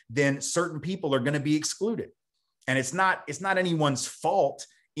lines, then certain people are going to be excluded. And it's not anyone's fault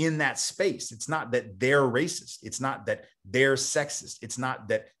in that space. It's not that they're racist. It's not that they're sexist. It's not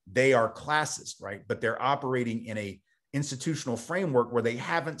that they are classist, right? But they're operating in a institutional framework where they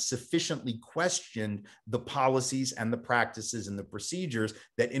haven't sufficiently questioned the policies and the practices and the procedures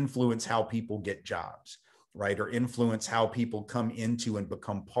that influence how people get jobs, right? Or influence how people come into and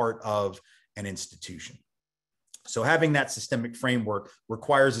become part of an institution. So having that systemic framework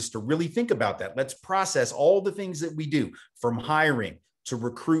requires us to really think about that. Let's process all the things that we do, from hiring to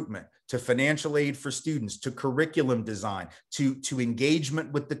recruitment, to financial aid for students, to curriculum design, to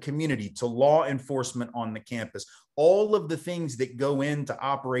engagement with the community, to law enforcement on the campus, all of the things that go into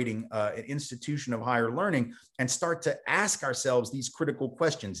operating an institution of higher learning, and start to ask ourselves these critical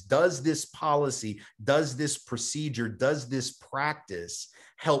questions. Does this policy, does this procedure, does this practice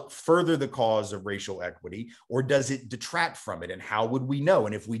help further the cause of racial equity, or does it detract from it? And how would we know?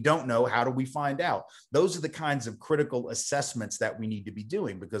 And if we don't know, how do we find out? Those are the kinds of critical assessments that we need to be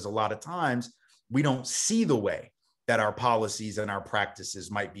doing, because a lot of times we don't see the way that our policies and our practices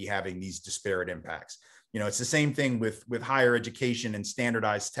might be having these disparate impacts. It's the same thing with higher education and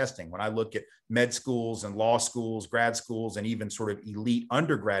standardized testing. When I look at med schools and law schools, grad schools, and even sort of elite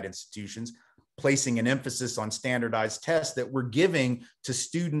undergrad institutions, placing an emphasis on standardized tests that we're giving to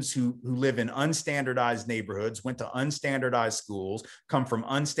students who live in unstandardized neighborhoods, went to unstandardized schools, come from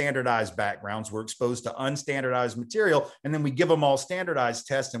unstandardized backgrounds, were exposed to unstandardized material, and then we give them all standardized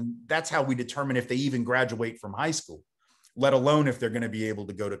tests, and that's how we determine if they even graduate from high school, let alone if they're going to be able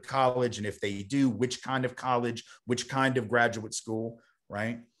to go to college, and if they do, which kind of college, which kind of graduate school,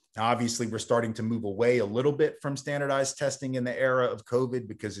 right? Now, obviously, we're starting to move away a little bit from standardized testing in the era of COVID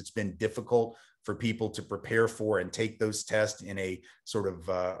because it's been difficult for people to prepare for and take those tests in a sort of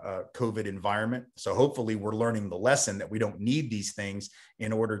COVID environment. So hopefully we're learning the lesson that we don't need these things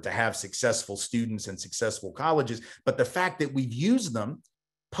in order to have successful students and successful colleges. But the fact that we've used them,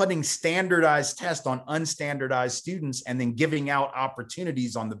 putting standardized tests on unstandardized students and then giving out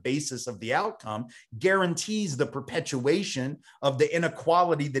opportunities on the basis of the outcome guarantees the perpetuation of the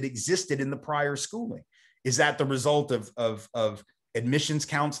inequality that existed in the prior schooling. Is that the result of admissions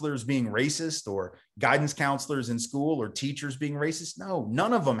counselors being racist or guidance counselors in school or teachers being racist? No,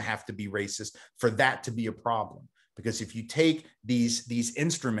 none of them have to be racist for that to be a problem. Because if you take these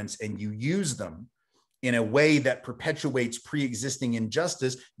instruments and you use them in a way that perpetuates pre-existing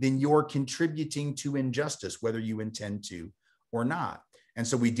injustice, then you're contributing to injustice, whether you intend to or not. And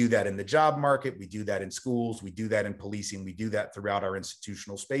so we do that in the job market, we do that in schools, we do that in policing, we do that throughout our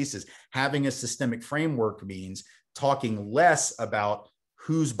institutional spaces. Having a systemic framework means talking less about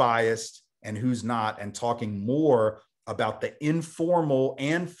who's biased and who's not, and talking more about the informal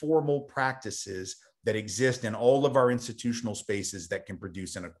and formal practices that exist in all of our institutional spaces that can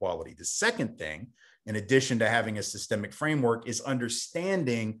produce inequality. The second thing, in addition to having a systemic framework, is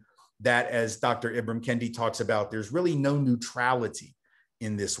understanding that, as Dr. Ibram Kendi talks about, there's really no neutrality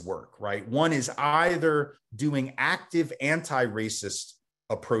in this work, right? One is either doing active anti-racist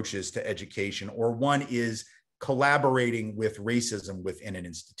approaches to education, or one is collaborating with racism within an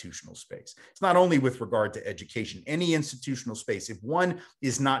institutional space. It's not only with regard to education, any institutional space. If one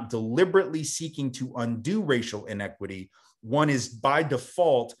is not deliberately seeking to undo racial inequity, one is by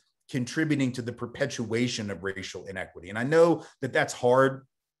default contributing to the perpetuation of racial inequity. And I know that that's hard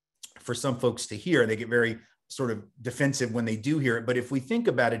for some folks to hear. They get very sort of defensive when they do hear it. But if we think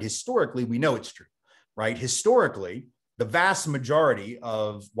about it historically, we know it's true, right? Historically, the vast majority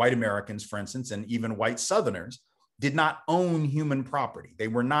of white Americans, for instance, and even white Southerners, did not own human property. They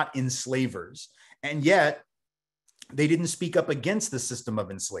were not enslavers. And yet, they didn't speak up against the system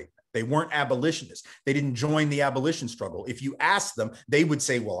of enslavement. They weren't abolitionists. They didn't join the abolition struggle. If you ask them, they would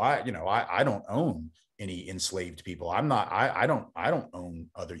say, well, I don't own any enslaved people. I don't own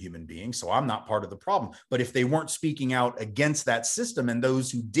other human beings, so I'm not part of the problem. But if they weren't speaking out against that system, and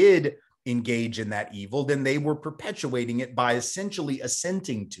those who did engage in that evil, then they were perpetuating it by essentially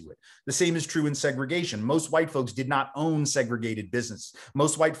assenting to it. The same is true in segregation. Most white folks did not own segregated business.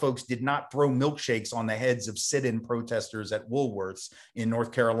 Most white folks did not throw milkshakes on the heads of sit-in protesters at Woolworths in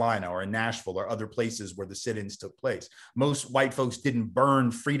North Carolina or in Nashville or other places where the sit-ins took place. Most white folks didn't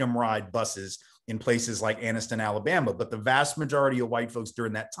burn Freedom Ride buses in places like Anniston, Alabama, but the vast majority of white folks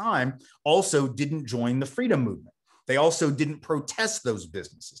during that time also didn't join the freedom movement. They also didn't protest those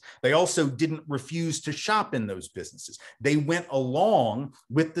businesses. They also didn't refuse to shop in those businesses. They went along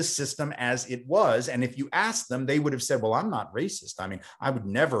with the system as it was. And if you asked them, they would have said, well, I'm not racist. I mean, I would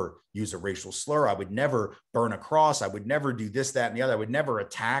never use a racial slur. I would never burn a cross. I would never do this, that, and the other. I would never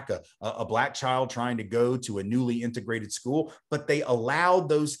attack a Black child trying to go to a newly integrated school. But they allowed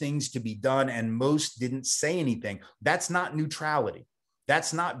those things to be done, and most didn't say anything. That's not neutrality.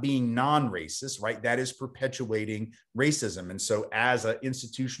 That's not being non-racist, right? That is perpetuating racism. And so as an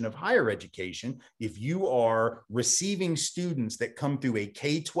institution of higher education, if you are receiving students that come through a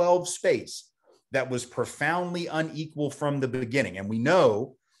K-12 space that was profoundly unequal from the beginning, and we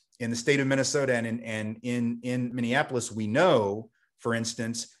know in the state of Minnesota and in Minneapolis, we know, for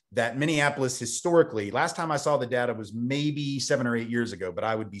instance, that Minneapolis historically, last time I saw the data was maybe 7 or 8 years ago, but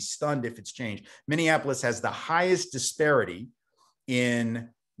I would be stunned if it's changed. Minneapolis has the highest disparity in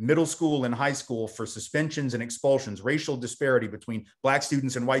middle school and high school for suspensions and expulsions, racial disparity between Black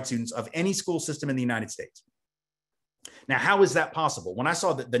students and white students of any school system in the United States. Now, how is that possible? When I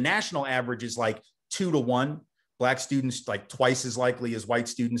saw that the national average is like 2 to 1, Black students like twice as likely as white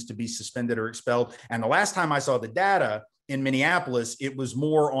students to be suspended or expelled. And the last time I saw the data in Minneapolis, it was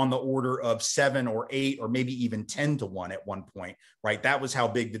more on the order of 7 or 8 or maybe even 10 to 1 at one point, right? That was how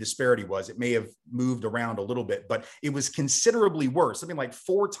big the disparity was. It may have moved around a little bit, but it was considerably worse, something like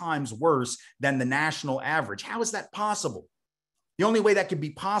 4 times worse than the national average. How is that possible? The only way that could be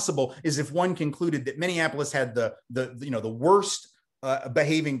possible is if one concluded that Minneapolis had the worst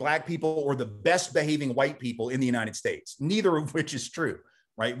behaving Black people or the best behaving white people in the United States, neither of which is true,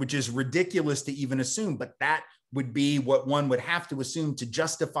 right? Which is ridiculous to even assume, but that would be what one would have to assume to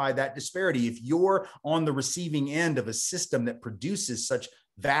justify that disparity. If you're on the receiving end of a system that produces such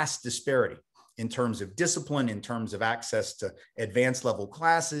vast disparity in terms of discipline, in terms of access to advanced level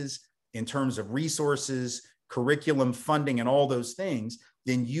classes, in terms of resources, curriculum funding, and all those things,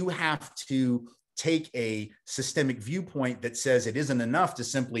 then you have to take a systemic viewpoint that says it isn't enough to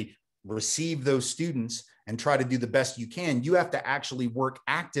simply receive those students and try to do the best you can. You have to actually work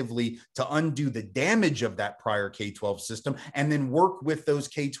actively to undo the damage of that prior K-12 system, and then work with those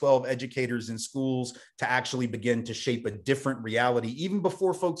K-12 educators in schools to actually begin to shape a different reality even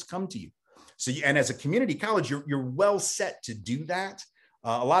before folks come to you. So, and as a community college, you're well set to do that.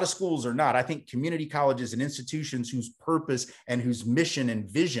 A lot of schools are not. I think community colleges and institutions whose purpose and whose mission and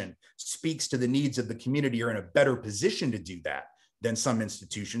vision speaks to the needs of the community are in a better position to do that than some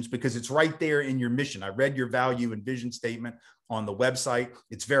institutions, because it's right there in your mission. I read your value and vision statement on the website.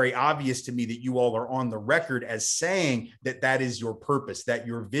 It's very obvious to me that you all are on the record as saying that that is your purpose, that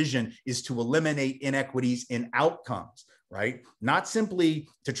your vision is to eliminate inequities in outcomes, right? Not simply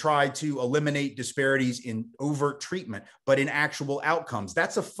to try to eliminate disparities in overt treatment, but in actual outcomes.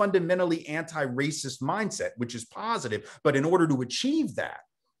 That's a fundamentally anti-racist mindset, which is positive. But in order to achieve that,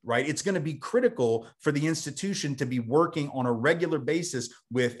 right, it's going to be critical for the institution to be working on a regular basis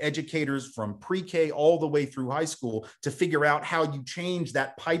with educators from pre-K all the way through high school to figure out how you change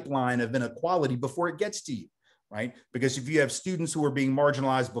that pipeline of inequality before it gets to you, right? Because if you have students who are being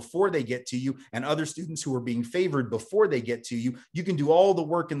marginalized before they get to you and other students who are being favored before they get to you, you can do all the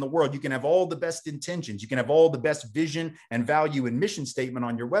work in the world. You can have all the best intentions. You can have all the best vision and value and mission statement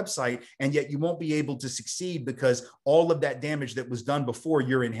on your website, and yet you won't be able to succeed because all of that damage that was done before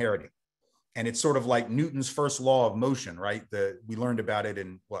you're inheriting. And it's sort of like Newton's first law of motion, right? We learned about it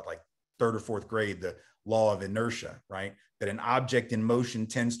in like third or fourth grade, the law of inertia, right? That an object in motion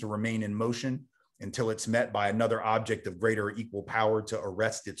tends to remain in motion until it's met by another object of greater or equal power to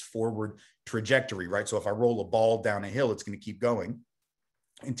arrest its forward trajectory, right? So if I roll a ball down a hill, it's going to keep going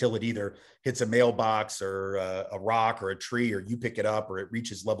until it either hits a mailbox or a rock or a tree, or you pick it up, or it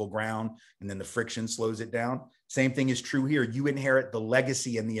reaches level ground, and then the friction slows it down. Same thing is true here. You inherit the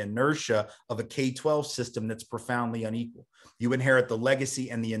legacy and the inertia of a K-12 system that's profoundly unequal. You inherit the legacy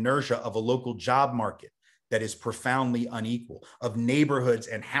and the inertia of a local job market that is profoundly unequal, of neighborhoods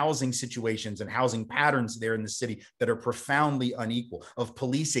and housing situations and housing patterns there in the city that are profoundly unequal, of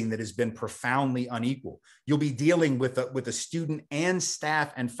policing that has been profoundly unequal. You'll be dealing with a student and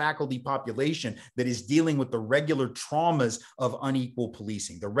staff and faculty population that is dealing with the regular traumas of unequal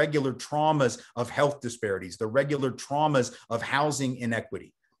policing, the regular traumas of health disparities, the regular traumas of housing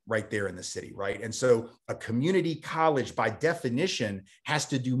inequity right there in the city, right? And so a community college, by definition, has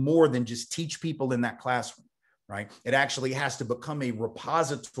to do more than just teach people in that classroom, right? It actually has to become a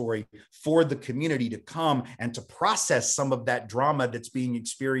repository for the community to come and to process some of that drama that's being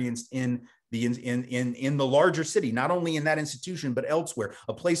experienced in the larger city, not only in that institution, but elsewhere,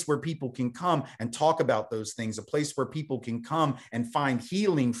 a place where people can come and talk about those things, a place where people can come and find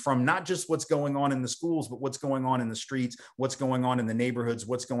healing from not just what's going on in the schools, but what's going on in the streets, what's going on in the neighborhoods,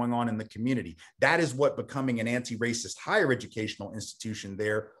 what's going on in the community. That is what becoming an anti-racist higher educational institution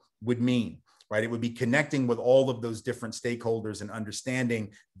there would mean. Right? It would be connecting with all of those different stakeholders and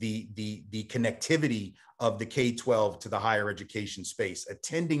understanding the connectivity of the K-12 to the higher education space,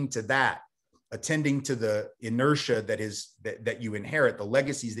 attending to the inertia that you inherit, the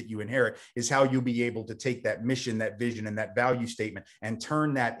legacies that you inherit, is how you'll be able to take that mission, that vision, and that value statement and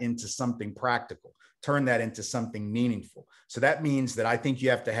turn that into something practical, turn that into something meaningful. So that means that I think you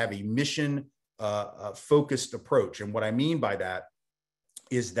have to have a mission focused approach. And what I mean by that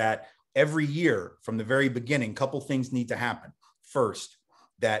is that every year from the very beginning, a couple things need to happen. First,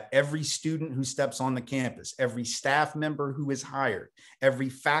 that every student who steps on the campus, every staff member who is hired, every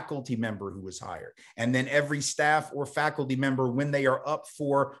faculty member who is hired, and then every staff or faculty member when they are up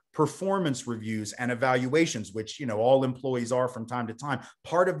for performance reviews and evaluations, which all employees are from time to time,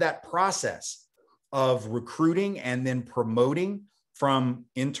 part of that process of recruiting and then promoting from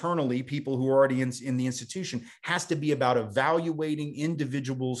internally people who are already in the institution has to be about evaluating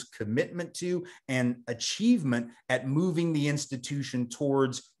individuals' commitment to and achievement at moving the institution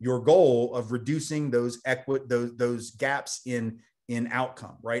towards your goal of reducing those gaps in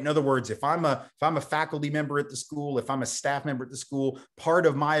outcome, right? In other words, if I'm a faculty member at the school, if I'm a staff member at the school, part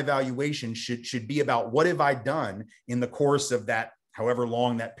of my evaluation should be about what have I done in the course of that, however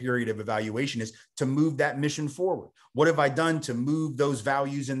long that period of evaluation is, to move that mission forward. What have I done to move those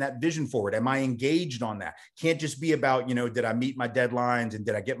values and that vision forward? Am I engaged on that? Can't just be about, did I meet my deadlines and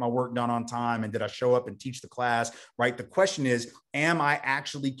did I get my work done on time and did I show up and teach the class, right? The question is, am I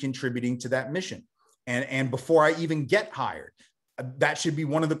actually contributing to that mission? And before I even get hired, that should be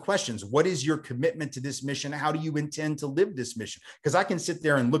one of the questions. What is your commitment to this mission? How do you intend to live this mission? Because I can sit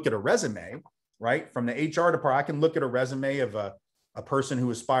there and look at a resume, right? From the HR department, I can look at a resume of a a person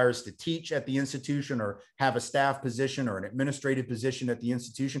who aspires to teach at the institution or have a staff position or an administrative position at the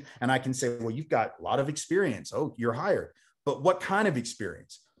institution. And I can say, well, you've got a lot of experience. Oh, you're hired. But what kind of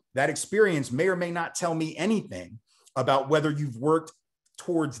experience? That experience may or may not tell me anything about whether you've worked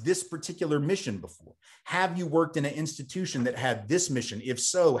towards this particular mission before. Have you worked in an institution that had this mission? If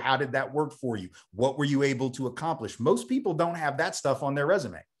so, how did that work for you? What were you able to accomplish? Most people don't have that stuff on their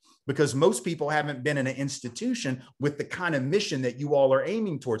resume, because most people haven't been in an institution with the kind of mission that you all are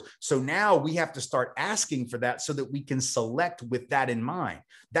aiming towards. So now we have to start asking for that so that we can select with that in mind.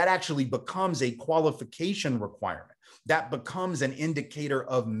 That actually becomes a qualification requirement. That becomes an indicator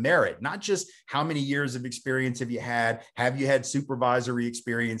of merit, not just how many years of experience have you had? Have you had supervisory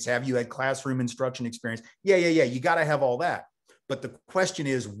experience? Have you had classroom instruction experience? Yeah. You got to have all that. But the question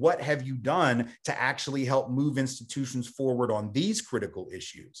is, what have you done to actually help move institutions forward on these critical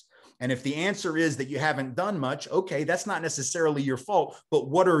issues? And if the answer is that you haven't done much, okay, that's not necessarily your fault, but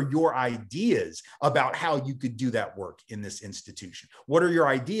what are your ideas about how you could do that work in this institution? What are your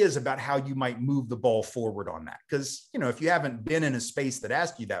ideas about how you might move the ball forward on that? Because, you know, if you haven't been in a space that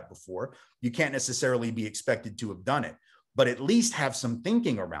asked you that before, you can't necessarily be expected to have done it. But at least have some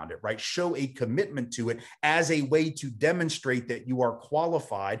thinking around it, right? Show a commitment to it as a way to demonstrate that you are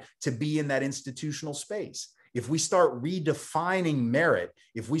qualified to be in that institutional space. If we start redefining merit,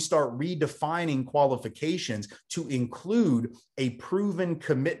 if we start redefining qualifications to include a proven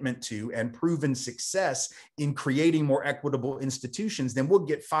commitment to and proven success in creating more equitable institutions, then we'll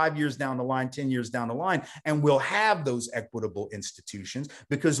get 5 years down the line, 10 years down the line, and we'll have those equitable institutions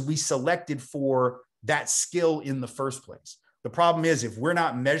because we selected for that skill in the first place. The problem is, if we're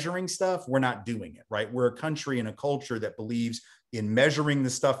not measuring stuff, we're not doing it, right? We're a country and a culture that believes in measuring the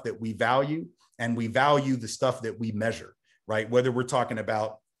stuff that we value, and we value the stuff that we measure, right? Whether we're talking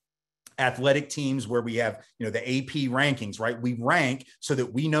about athletic teams where we have, you know, the AP rankings, right? We rank so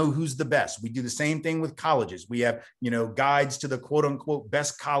that we know who's the best. We do the same thing with colleges. We have, you know, guides to the quote unquote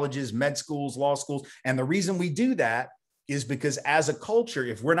best colleges, med schools, law schools. And the reason we do that is because as a culture,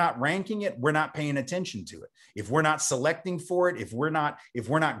 if we're not ranking it, we're not paying attention to it. If we're not selecting for it, if we're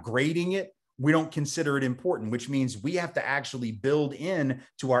not grading it, we don't consider it important, which means we have to actually build in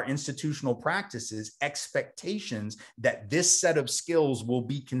to our institutional practices expectations that this set of skills will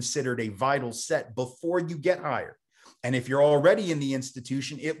be considered a vital set before you get hired. And if you're already in the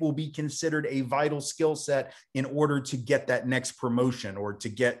institution, it will be considered a vital skill set in order to get that next promotion or to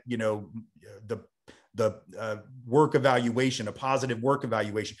get, you know, the work evaluation, a positive work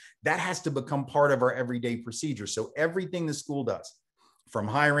evaluation. That has to become part of our everyday procedure. So everything the school does, from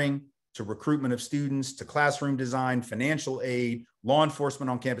hiring to recruitment of students, to classroom design, financial aid, law enforcement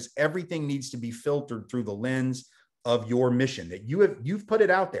on campus, everything needs to be filtered through the lens of your mission that you've put it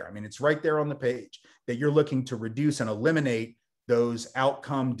out there. I mean, it's right there on the page that you're looking to reduce and eliminate those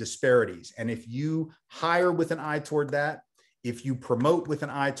outcome disparities. And if you hire with an eye toward that, if you promote with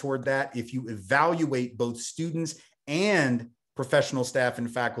an eye toward that, if you evaluate both students and professional staff and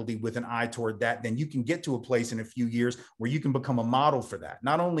faculty with an eye toward that, then you can get to a place in a few years where you can become a model for that,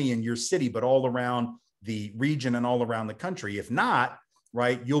 not only in your city, but all around the region and all around the country. If not,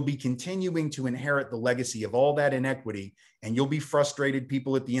 right, you'll be continuing to inherit the legacy of all that inequity, and you'll be frustrated.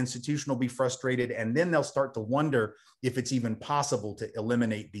 People at the institution will be frustrated, and then they'll start to wonder if it's even possible to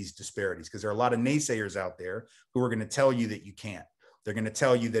eliminate these disparities, because there are a lot of naysayers out there who are going to tell you that you can't. They're going to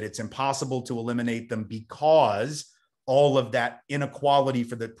tell you that it's impossible to eliminate them because all of that inequality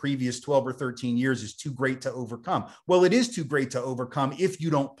for the previous 12 or 13 years is too great to overcome. Well, it is too great to overcome if you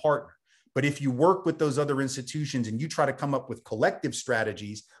don't partner. But if you work with those other institutions and you try to come up with collective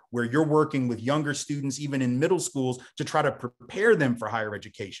strategies where you're working with younger students, even in middle schools, to try to prepare them for higher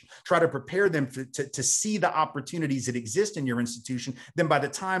education, try to prepare them to see the opportunities that exist in your institution, then by the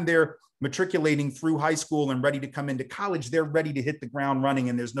time they're matriculating through high school and ready to come into college, they're ready to hit the ground running,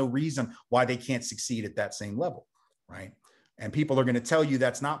 and there's no reason why they can't succeed at that same level, right? And people are going to tell you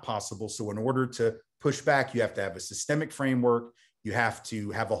that's not possible. So in order to push back, you have to have a systemic framework. You have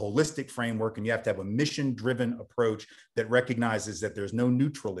to have a holistic framework, and you have to have a mission-driven approach that recognizes that there's no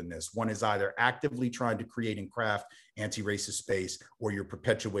neutral in this. One is either actively trying to create and craft anti-racist space, or you're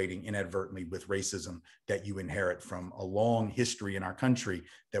perpetuating inadvertently with racism that you inherit from a long history in our country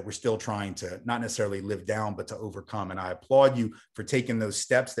that we're still trying to not necessarily live down, but to overcome. And I applaud you for taking those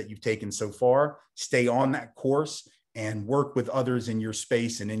steps that you've taken so far. Stay on that course and work with others in your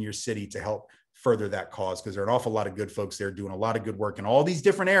space and in your city to help further that cause, because there are an awful lot of good folks there doing a lot of good work in all these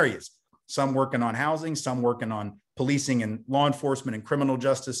different areas. Some working on housing, some working on policing and law enforcement and criminal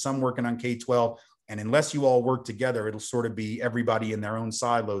justice, some working on K-12. And unless you all work together, it'll sort of be everybody in their own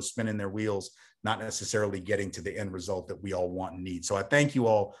silos spinning their wheels, not necessarily getting to the end result that we all want and need. So I thank you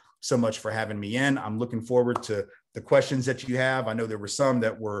all so much for having me in. I'm looking forward to the questions that you have. I know there were some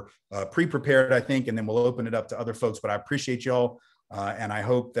that were pre-prepared, I think, and then we'll open it up to other folks, but I appreciate y'all. And I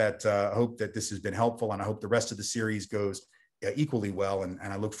hope that this has been helpful, and I hope the rest of the series goes equally well. And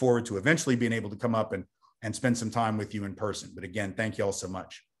I look forward to eventually being able to come up and spend some time with you in person. But again, thank you all so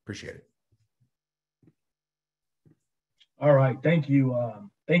much. Appreciate it. All right, thank you,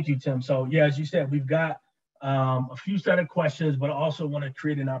 Tim. So yeah, as you said, we've got a few set of questions, but I also want to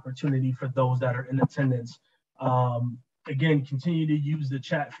create an opportunity for those that are in attendance. Again, continue to use the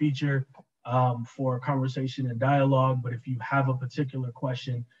chat feature for conversation and dialogue. But if you have a particular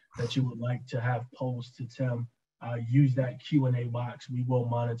question that you would like to have posed to Tim, use that Q&A box. We will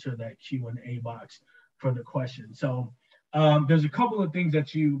monitor that Q&A box for the question. So there's a couple of things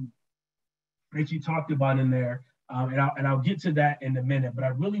that you talked about in there. And I'll get to that in a minute, but I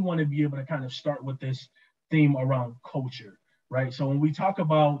really want to be able to kind of start with this theme around culture, right? So when we talk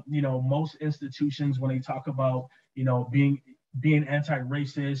about, most institutions, when they talk about, being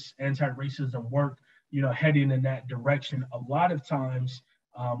anti-racist, anti-racism work, heading in that direction, a lot of times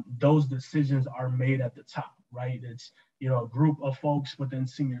those decisions are made at the top, right? It's, a group of folks within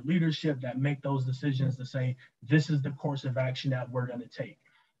senior leadership that make those decisions to say, this is the course of action that we're going to take.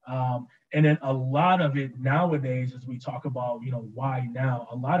 And then a lot of it nowadays, as we talk about, why now,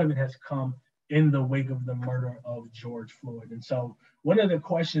 a lot of it has come in the wake of the murder of George Floyd. And so one of the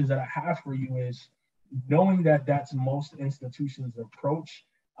questions that I have for you is, knowing that that's most institutions' approach,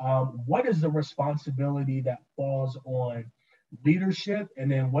 what is the responsibility that falls on leadership? And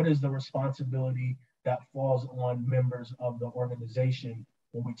then what is the responsibility that falls on members of the organization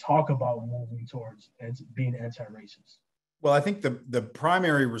when we talk about moving towards being anti-racist? Well, I think the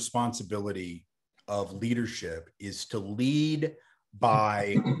primary responsibility of leadership is to lead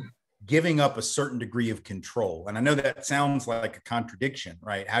by giving up a certain degree of control. And I know that sounds like a contradiction,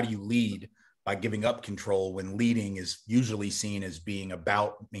 right? How do you lead by giving up control when leading is usually seen as being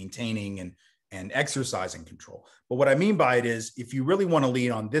about maintaining and exercising control? But what I mean by it is, if you really want to lead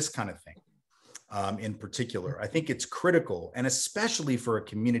on this kind of thing in particular, I think it's critical, and especially for a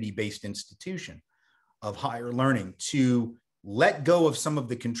community-based institution of higher learning, to let go of some of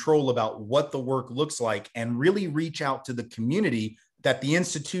the control about what the work looks like and really reach out to the community that the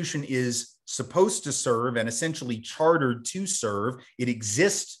institution is supposed to serve and essentially chartered to serve. It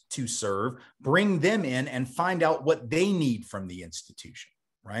exists to serve. Bring them in and find out what they need from the institution,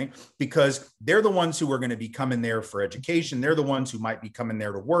 right? Because they're the ones who are going to be coming there for education. They're the ones who might be coming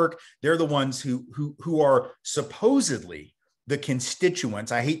there to work. They're the ones who are supposedly the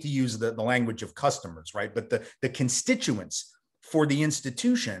constituents. I hate to use the language of customers, right? But the constituents for the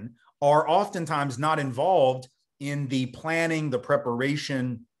institution are oftentimes not involved in the planning, the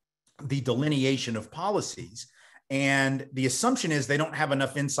preparation, the delineation of policies. And the assumption is they don't have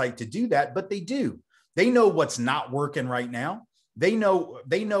enough insight to do that, but they do. They know what's not working right now. They know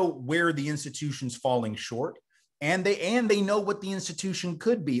where the institution's falling short. And they know what the institution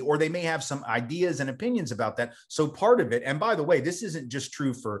could be, or they may have some ideas and opinions about that. So part of it, and by the way, this isn't just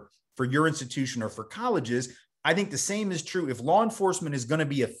true for your institution or for colleges. I think the same is true. If law enforcement is going to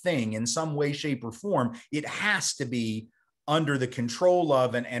be a thing in some way, shape, or form, it has to be under the control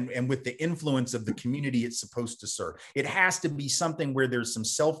of and with the influence of the community it's supposed to serve. It has to be something where there's some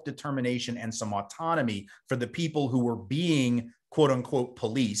self-determination and some autonomy for the people who are being quote unquote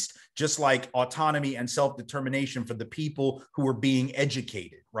policed, just like autonomy and self-determination for the people who are being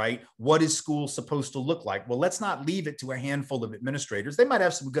educated, right? What is school supposed to look like? Well, let's not leave it to a handful of administrators. They might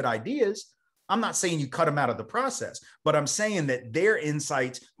have some good ideas. I'm not saying you cut them out of the process, but I'm saying that their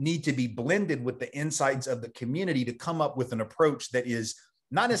insights need to be blended with the insights of the community to come up with an approach that is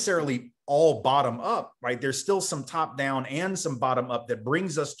not necessarily all bottom up, right? There's still some top down and some bottom up that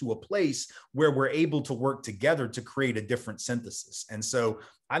brings us to a place where we're able to work together to create a different synthesis. And so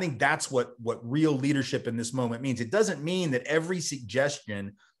I think that's what real leadership in this moment means. It doesn't mean that every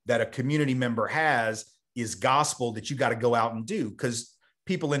suggestion that a community member has is gospel that you got to go out and do, because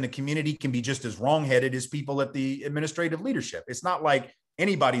people in the community can be just as wrongheaded as people at the administrative leadership. It's not like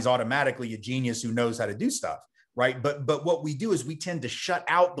anybody's automatically a genius who knows how to do stuff. Right. But what we do is we tend to shut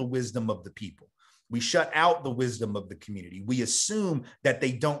out the wisdom of the people. We shut out the wisdom of the community. We assume that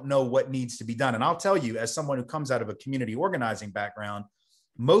they don't know what needs to be done. And I'll tell you, as someone who comes out of a community organizing background,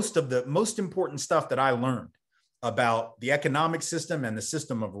 most of the most important stuff that I learned about the economic system and the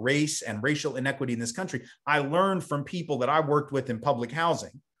system of race and racial inequity in this country, I learned from people that I worked with in public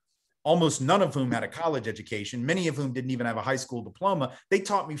housing, almost none of whom had a college education, many of whom didn't even have a high school diploma. They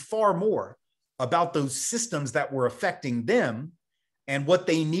taught me far more about those systems that were affecting them and what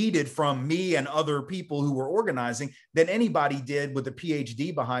they needed from me and other people who were organizing than anybody did with a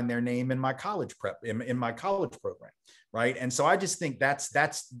PhD behind their name in my college prep, in my college program, right? And so I just think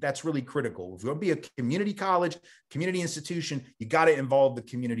that's really critical. If you're going to be a community college, community institution, you got to involve the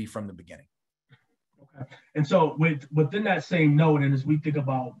community from the beginning. Okay. And so within that same note, and as we think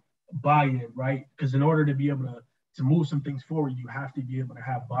about buy-in, right? Because in order to be able to move some things forward, you have to be able to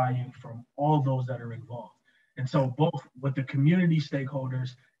have buy-in from all those that are involved. And so both with the community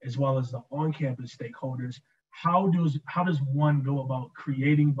stakeholders as well as the on-campus stakeholders, how does one go about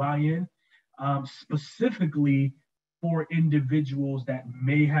creating buy-in, specifically for individuals that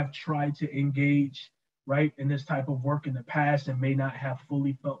may have tried to engage, right, in this type of work in the past and may not have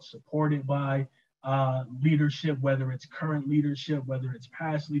fully felt supported by leadership, whether it's current leadership, whether it's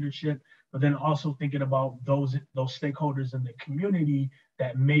past leadership, but then also thinking about those stakeholders in the community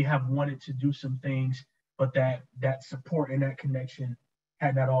that may have wanted to do some things, but that support and that connection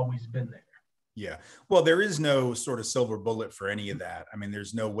had not always been there. Yeah. Well, there is no sort of silver bullet for any of that. I mean,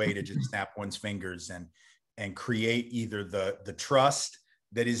 there's no way to just snap one's fingers and create either the trust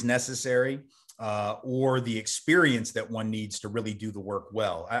that is necessary or the experience that one needs to really do the work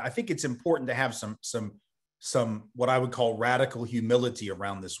well. I think it's important to have some what I would call radical humility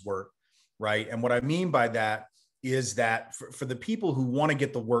around this work, right? And what I mean by that is that for the people who want to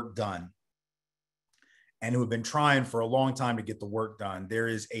get the work done and who have been trying for a long time to get the work done, there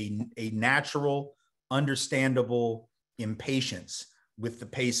is a natural, understandable impatience with the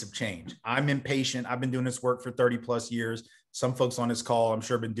pace of change. I'm impatient. I've been doing this work for 30 plus years. Some folks on this call, I'm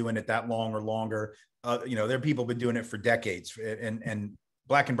sure, have been doing it that long or longer. There are people who've been doing it for decades, and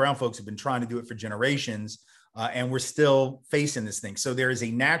Black and brown folks have been trying to do it for generations, and we're still facing this thing. So there is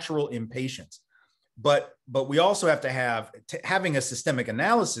a natural impatience. But we also have to having a systemic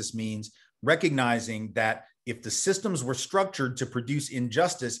analysis means recognizing that if the systems were structured to produce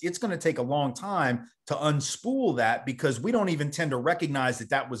injustice, it's going to take a long time to unspool that, because we don't even tend to recognize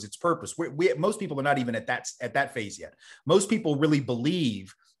that was its purpose. Most people are not even at that phase yet. Most people really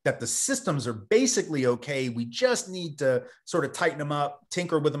believe that the systems are basically okay. We just need to sort of tighten them up,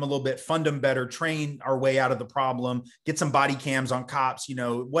 tinker with them a little bit, fund them better, train our way out of the problem, get some body cams on cops,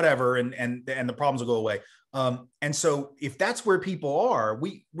 whatever, and the problems will go away. And so if that's where people are,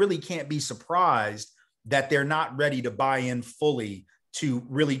 we really can't be surprised that they're not ready to buy in fully to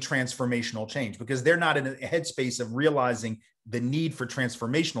really transformational change, because they're not in a headspace of realizing the need for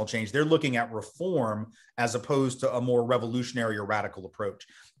transformational change. They're looking at reform as opposed to a more revolutionary or radical approach.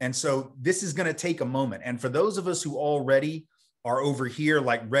 And so this is going to take a moment. And for those of us who already are over here,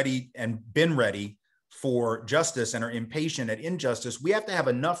 like ready and been ready for justice and are impatient at injustice, we have to have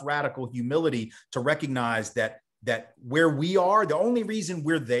enough radical humility to recognize that where we are, the only reason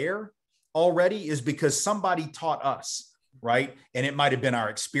we're there already is because somebody taught us, right? And it might have been our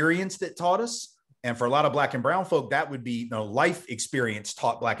experience that taught us. And for a lot of Black and brown folk, that would be life experience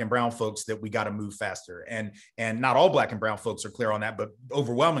taught Black and brown folks that we got to move faster. And not all Black and brown folks are clear on that, but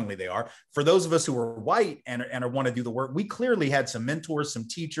overwhelmingly they are. For those of us who are white and want to do the work, we clearly had some mentors, some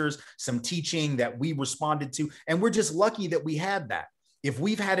teachers, some teaching that we responded to. And we're just lucky that we had that. If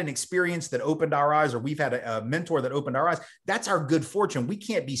we've had an experience that opened our eyes, or we've had a mentor that opened our eyes, that's our good fortune. We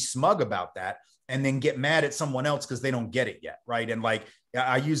can't be smug about that and then get mad at someone else because they don't get it yet, right? And like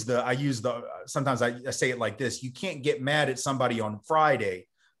sometimes I say it like this: you can't get mad at somebody on Friday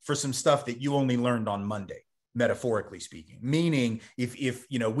for some stuff that you only learned on Monday, metaphorically speaking. Meaning, if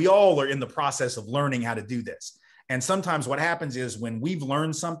we all are in the process of learning how to do this. And sometimes what happens is when we've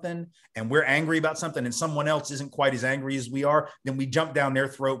learned something and we're angry about something and someone else isn't quite as angry as we are, then we jump down their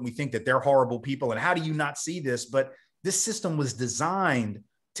throat and we think that they're horrible people. And how do you not see this? But this system was designed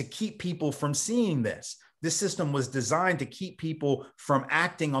to keep people from seeing this. This system was designed to keep people from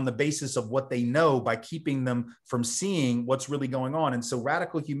acting on the basis of what they know by keeping them from seeing what's really going on. And so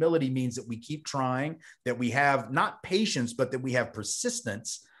radical humility means that we keep trying, that we have not patience, but that we have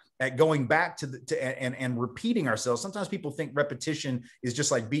persistence at going back and repeating ourselves. Sometimes people think repetition is just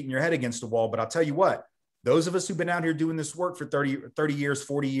like beating your head against a wall, but I'll tell you what, those of us who've been out here doing this work for 30 years,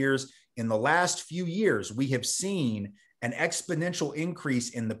 40 years, in the last few years, we have seen an exponential increase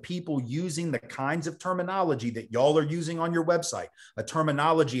in the people using the kinds of terminology that y'all are using on your website, a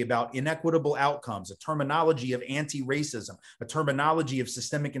terminology about inequitable outcomes, a terminology of anti-racism, a terminology of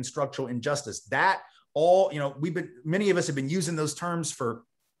systemic and structural injustice. That all, many of us have been using those terms for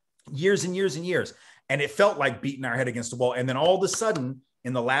years and years and years. And it felt like beating our head against the wall. And then all of a sudden,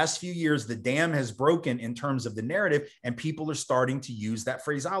 in the last few years, the dam has broken in terms of the narrative, and people are starting to use that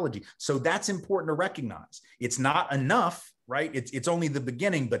phraseology. So that's important to recognize. It's not enough right? It's only the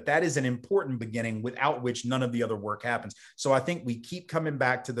beginning, but that is an important beginning without which none of the other work happens. So I think we keep coming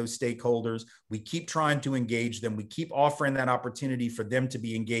back to those stakeholders. We keep trying to engage them. We keep offering that opportunity for them to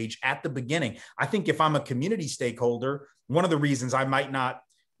be engaged at the beginning. I think if I'm a community stakeholder, one of the reasons I might not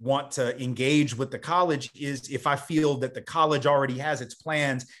want to engage with the college is if I feel that the college already has its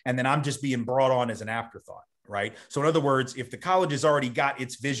plans and then I'm just being brought on as an afterthought. Right. So in other words, if the college has already got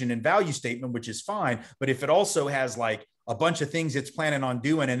its vision and value statement, which is fine, but if it also has like a bunch of things it's planning on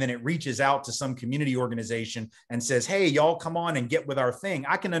doing, and then it reaches out to some community organization and says, hey, y'all come on and get with our thing,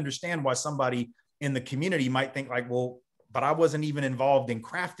 I can understand why somebody in the community might think like, well, but I wasn't even involved in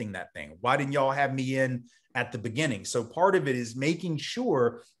crafting that thing. Why didn't y'all have me in at the beginning? So part of it is making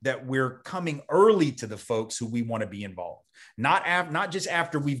sure that we're coming early to the folks who we want to be involved. Not just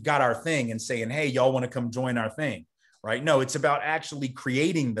after we've got our thing and saying, hey, y'all want to come join our thing, right? No, it's about actually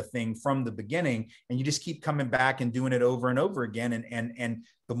creating the thing from the beginning. And you just keep coming back and doing it over and over again. And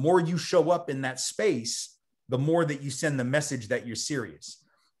the more you show up in that space, the more that you send the message that you're serious.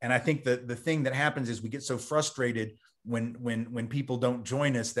 And I think that the thing that happens is we get so frustrated when people don't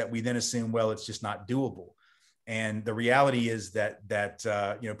join us that we then assume, well, it's just not doable. And the reality is that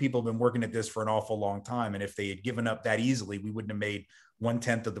people have been working at this for an awful long time. And if they had given up that easily, we wouldn't have made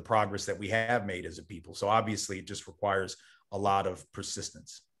 1/10 of the progress that we have made as a people. So obviously it just requires a lot of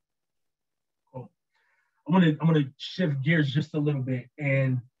persistence. Cool. I'm gonna shift gears just a little bit.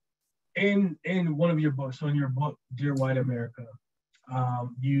 And in one of your books, so in your book, Dear White America,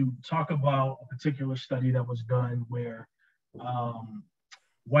 you talk about a particular study that was done where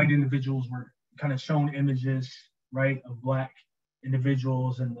white individuals were kind of shown images, right, of Black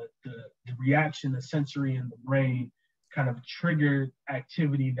individuals, and the reaction, the sensory in the brain kind of triggered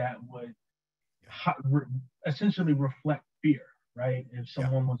activity that would essentially reflect fear, right? If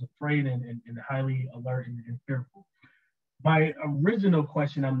someone was afraid and highly alert and fearful. My original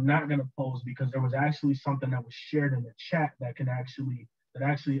question I'm not going to pose, because there was actually something that was shared in the chat that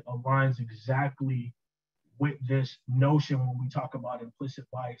actually aligns exactly with this notion when we talk about implicit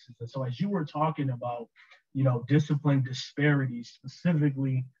biases. And so as you were talking about, discipline disparities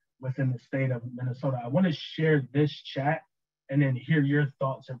specifically within the state of Minnesota, I want to share this chat and then hear your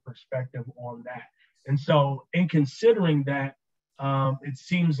thoughts and perspective on that. And so in considering that, it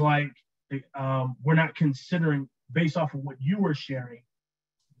seems like we're not considering, based off of what you were sharing,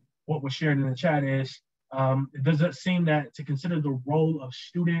 what was shared in the chat is, does it seem that to consider the role of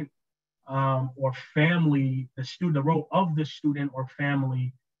student or family, the role of the student or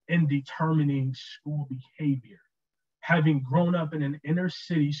family in determining school behavior? Having grown up in an inner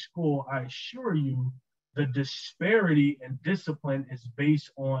city school, I assure you the disparity in discipline is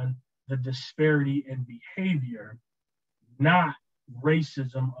based on the disparity in behavior, not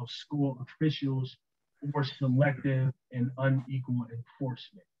racism of school officials or selective and unequal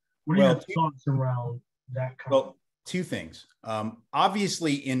enforcement. What are your thoughts around that kind of? Two things.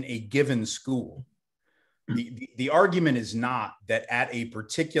 Obviously, in a given school, the argument is not that at a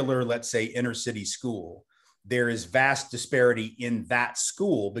particular, let's say, inner city school, there is vast disparity in that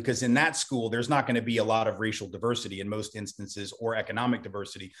school, because in that school, there's not going to be a lot of racial diversity in most instances or economic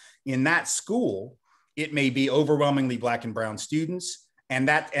diversity. In that school, it may be overwhelmingly Black and brown students.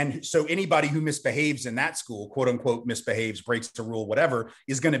 And so anybody who misbehaves in that school, quote unquote, misbehaves, breaks the rule, whatever,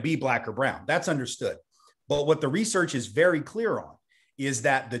 is going to be Black or brown. That's understood. But what the research is very clear on is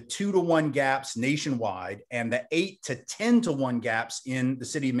that the 2-to-1 gaps nationwide and the 8 to 10-to-1 gaps in the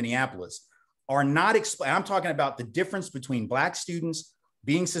city of Minneapolis are not explained. I'm talking about the difference between Black students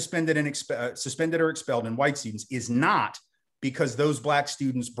being suspended or expelled and white students is not because those Black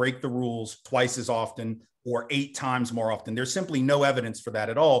students break the rules twice as often or 8 times more often. There's simply no evidence for that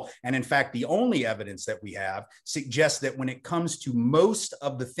at all. And in fact, the only evidence that we have suggests that when it comes to most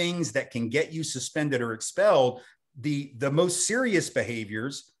of the things that can get you suspended or expelled, the most serious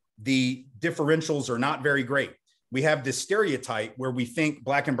behaviors, the differentials are not very great. We have this stereotype where we think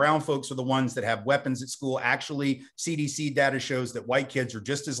Black and brown folks are the ones that have weapons at school. Actually, CDC data shows that white kids are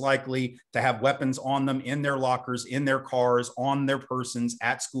just as likely to have weapons on them in their lockers, in their cars, on their persons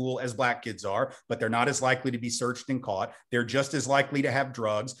at school as Black kids are, but they're not as likely to be searched and caught. They're just as likely to have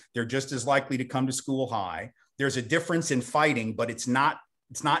drugs. They're just as likely to come to school high. There's a difference in fighting, but it's not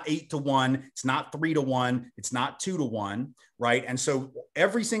 8-to-1, it's not 3-to-1, it's not 2-to-1, right? And so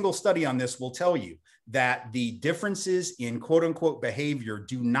every single study on this will tell you that the differences in quote unquote behavior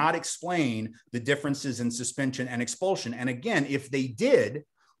do not explain the differences in suspension and expulsion. And again, if they did,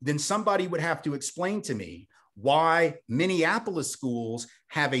 then somebody would have to explain to me why Minneapolis schools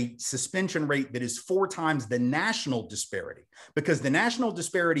have a suspension rate that is 4 times the national disparity, because the national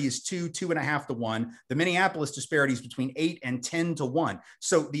disparity is 2.5 to 1. The Minneapolis disparity is between 8 and 10 to 1.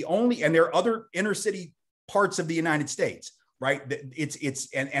 So and there are other inner city parts of the United States, right?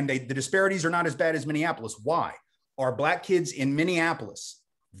 The disparities are not as bad as Minneapolis. Why? Are Black kids in Minneapolis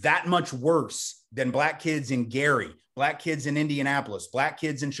that much worse than Black kids in Gary, Black kids in Indianapolis, Black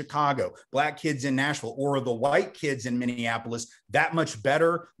kids in Chicago, Black kids in Nashville, or are the white kids in Minneapolis that much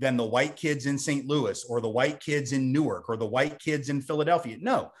better than the white kids in St. Louis, or the white kids in Newark, or the white kids in Philadelphia?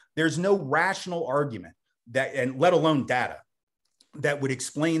 No, there's no rational argument that, and let alone data, that would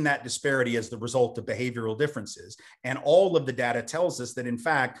explain that disparity as the result of behavioral differences. And all of the data tells us that, in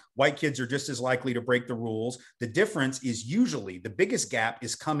fact, white kids are just as likely to break the rules. The difference is usually, the biggest gap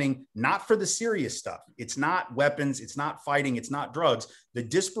is coming not for the serious stuff. It's not weapons, it's not fighting, it's not drugs. The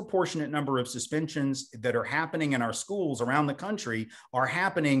disproportionate number of suspensions that are happening in our schools around the country are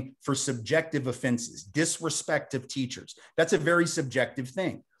happening for subjective offenses, disrespect of teachers. That's a very subjective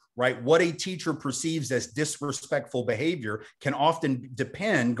thing, right? What a teacher perceives as disrespectful behavior can often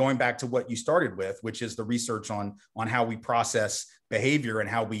depend, going back to what you started with, which is the research on how we process behavior and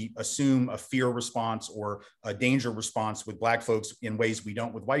how we assume a fear response or a danger response with Black folks in ways we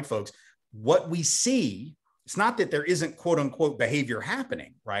don't with white folks. What we see, it's not that there isn't quote unquote behavior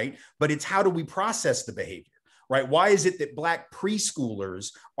happening, right? But it's how do we process the behavior, right? Why is it that Black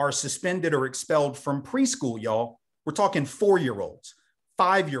preschoolers are suspended or expelled from preschool, y'all? We're talking 4-year-olds.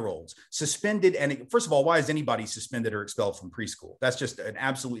 5-year-olds suspended. And first of all, why is anybody suspended or expelled from preschool? That's just an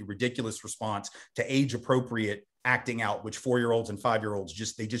absolutely ridiculous response to age appropriate acting out, which 4-year-olds and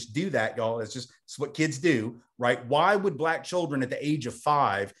 5-year-olds they just do that, y'all. It's what kids do, right? Why would Black children at the age of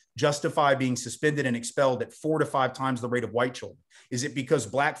 5 justify being suspended and expelled at 4 to 5 times the rate of white children? Is it because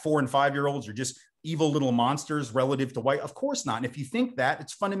Black 4 and 5-year-olds are just evil little monsters relative to white? Of course not. And if you think that,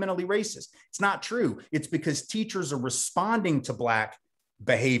 it's fundamentally racist. It's not true. It's because teachers are responding to Black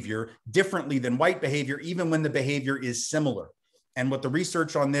behavior differently than white behavior, even when the behavior is similar. And what the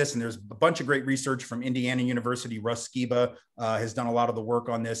research on this, and there's a bunch of great research from Indiana University, Russ Skiba has done a lot of the work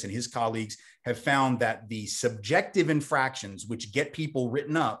on this, and his colleagues have found that the subjective infractions, which get people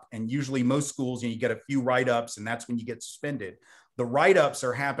written up, and usually most schools, you get a few write-ups, and that's when you get suspended. The write-ups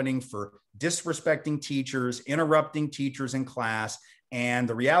are happening for disrespecting teachers, interrupting teachers in class. And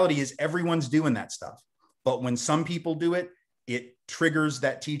the reality is everyone's doing that stuff. But when some people do it, it triggers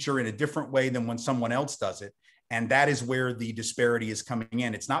that teacher in a different way than when someone else does it. And that is where the disparity is coming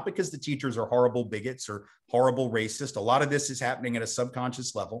in. It's not because the teachers are horrible bigots or horrible racist. A lot of this is happening at a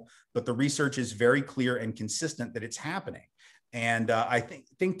subconscious level, but the research is very clear and consistent that it's happening. And I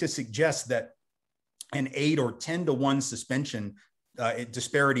think to suggest that an 8 or 10 to 1 suspension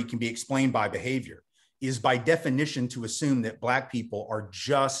disparity can be explained by behavior is by definition to assume that Black people are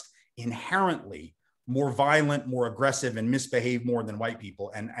just inherently more violent, more aggressive, and misbehave more than white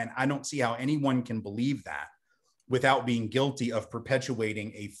people. And I don't see how anyone can believe that without being guilty of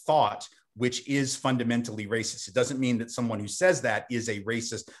perpetuating a thought which is fundamentally racist. It doesn't mean that someone who says that is a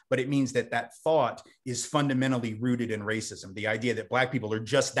racist, but it means that that thought is fundamentally rooted in racism. The idea that Black people are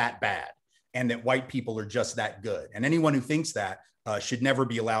just that bad and that white people are just that good. And anyone who thinks that should never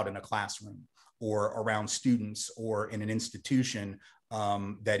be allowed in a classroom or around students or in an institution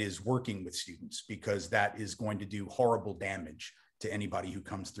that is working with students, because that is going to do horrible damage to anybody who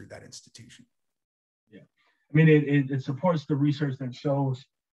comes through that institution. Yeah, I mean, it supports the research that shows,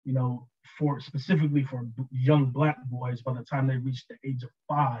 specifically for young Black boys, by the time they reach the age of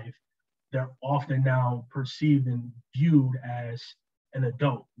 5, they're often now perceived and viewed as an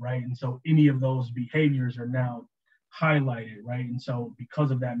adult, right? And so any of those behaviors are now highlighted, right? And so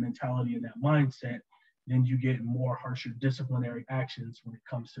because of that mentality and that mindset, then you get more harsher disciplinary actions when it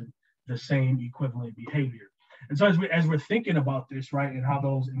comes to the same equivalent behavior. And so as we're thinking about this, right, and how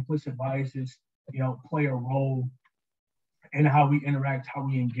those implicit biases, play a role in how we interact, how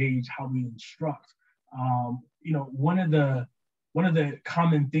we engage, how we instruct, one of the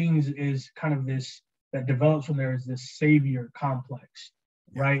common things is kind of this that develops from there is this savior complex,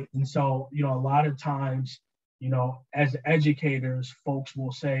 right? And so, a lot of times, as educators, folks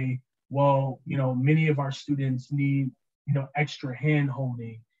will say, well, many of our students need, extra hand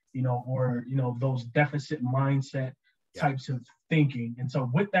holding, or, those deficit mindset types of thinking. And so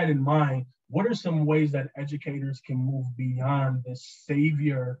with that in mind, what are some ways that educators can move beyond this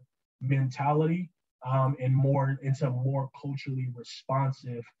savior mentality and more into more culturally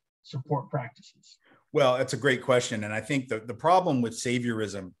responsive support practices? Well, that's a great question. And I think the problem with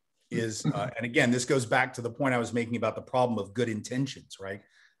saviorism is, and again, this goes back to the point I was making about the problem of good intentions, right?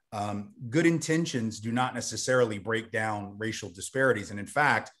 Good intentions do not necessarily break down racial disparities. And in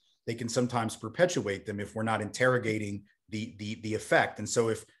fact, they can sometimes perpetuate them if we're not interrogating the effect. And so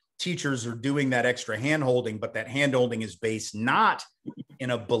if teachers are doing that extra handholding, but that handholding is based not in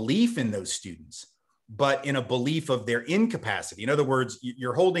a belief in those students, but in a belief of their incapacity. In other words,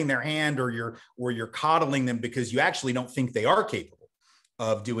 you're holding their hand or you're coddling them because you actually don't think they are capable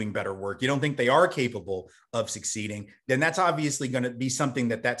of doing better work. You don't think they are capable of succeeding. Then that's obviously going to be something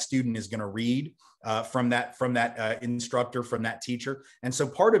that student is going to read from that instructor, from that teacher. And so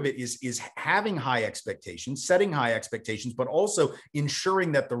part of it is having high expectations, setting high expectations, but also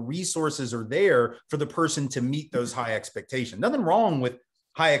ensuring that the resources are there for the person to meet those high expectations. Nothing wrong with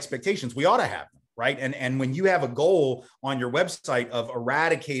high expectations. We ought to have them, right? And when you have a goal on your website of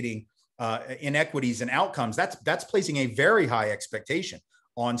eradicating inequities and outcomes, that's placing a very high expectation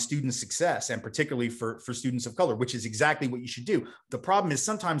on student success, and particularly for students of color, which is exactly what you should do. The problem is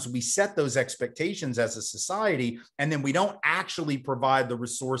sometimes we set those expectations as a society, and then we don't actually provide the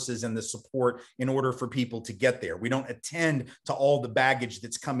resources and the support in order for people to get there. We don't attend to all the baggage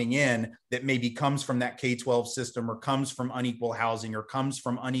that's coming in that maybe comes from that K-12 system, or comes from unequal housing, or comes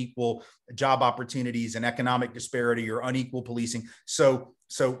from unequal job opportunities and economic disparity, or unequal policing. So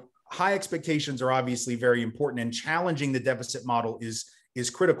high expectations are obviously very important, and challenging the deficit model is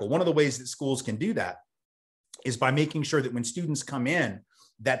critical. One of the ways that schools can do that is by making sure that when students come in,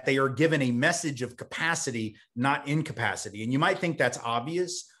 that they are given a message of capacity, not incapacity. And you might think that's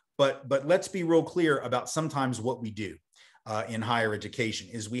obvious, but let's be real clear about sometimes what we do in higher education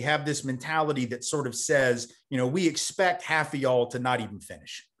is we have this mentality that sort of says, we expect half of y'all to not even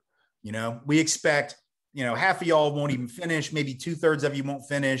finish. We expect, half of y'all won't even finish. Maybe 2/3 of you won't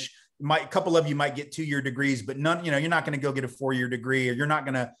finish. A couple of you might get 2-year degrees, but none, you're not going to go get a 4-year degree, or you're not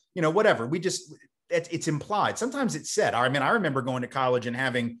going to, whatever. It's implied. Sometimes it's said. I remember going to college and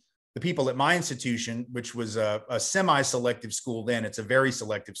having the people at my institution, which was a semi-selective school then. It's a very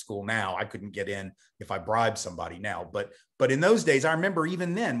selective school now. I couldn't get in if I bribed somebody now. But in those days, I remember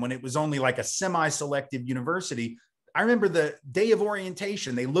even then when it was only like a semi-selective university, I remember the day of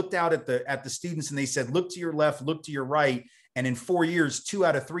orientation, they looked out at the students and they said, look to your left, look to your right. And in 4 years, 2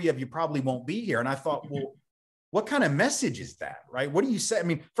 out of 3 of you probably won't be here. And I thought, well, what kind of message is that, right? What do you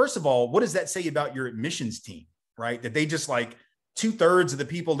say? First of all, what does that say about your admissions team, right? That they just 2/3 of the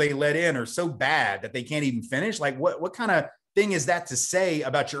people they let in are so bad that they can't even finish. What kind of thing is that to say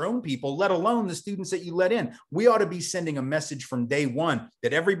about your own people, let alone the students that you let in? We ought to be sending a message from day one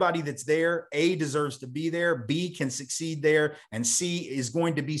that everybody that's there, A, deserves to be there, B, can succeed there, and C, is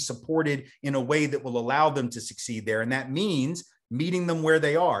going to be supported in a way that will allow them to succeed there. And that means meeting them where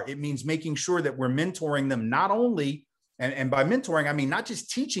they are. It means making sure that we're mentoring them, not only, and by mentoring, I mean not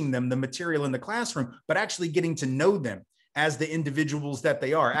just teaching them the material in the classroom, but actually getting to know them as the individuals that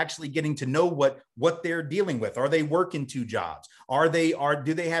they are, actually getting to know what they're dealing with. Are they working 2 jobs? Do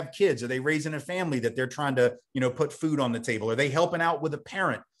they have kids? Are they raising a family that they're trying to, put food on the table? Are they helping out with a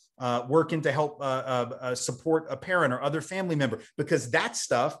parent, working to help support a parent or other family member? Because that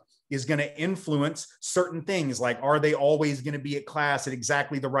stuff is going to influence certain things, like, are they always going to be at class at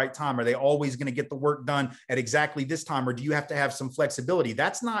exactly the right time? Are they always going to get the work done at exactly this time? Or do you have to have some flexibility?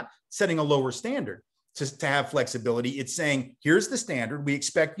 That's not setting a lower standard to have flexibility. It's saying, here's the standard. We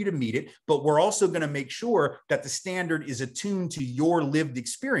expect you to meet it, but we're also going to make sure that the standard is attuned to your lived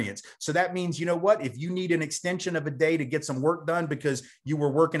experience. So that means, if you need an extension of a day to get some work done because you were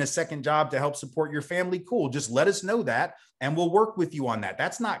working a second job to help support your family, cool. Just let us know that, and we'll work with you on that.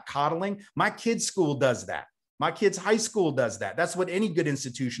 That's not coddling. My kid's school does that. My kid's high school does that. That's what any good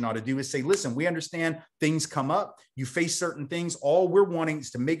institution ought to do, is say, listen, we understand things come up. You face certain things. All we're wanting is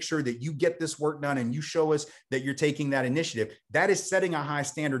to make sure that you get this work done and you show us that you're taking that initiative. That is setting a high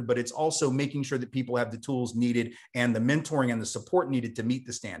standard, but it's also making sure that people have the tools needed and the mentoring and the support needed to meet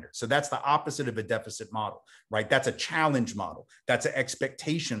the standard. So that's the opposite of a deficit model, right? That's a challenge model. That's an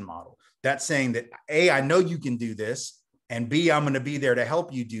expectation model. That's saying that, A, I know you can do this, and B, I'm going to be there to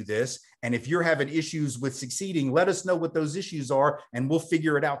help you do this. And if you're having issues with succeeding, let us know what those issues are and we'll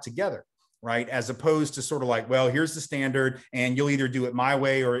figure it out together, right? As opposed to sort of like, well, here's the standard and you'll either do it my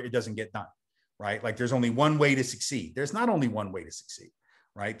way or it doesn't get done, right? Like there's only one way to succeed. There's not only one way to succeed,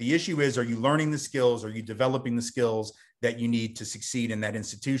 right? The issue is, are you learning the skills? Are you developing the skills that you need to succeed in that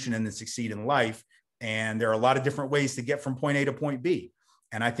institution and to succeed in life? And there are a lot of different ways to get from point A to point B.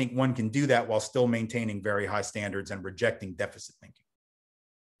 And I think one can do that while still maintaining very high standards and rejecting deficit thinking.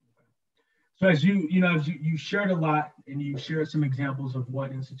 So as you shared a lot and you shared some examples of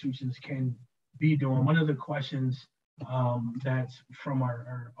what institutions can be doing, one of the questions that's from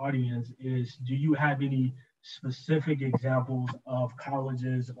our audience is, do you have any specific examples of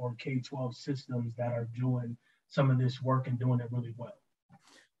colleges or K-12 systems that are doing some of this work and doing it really well?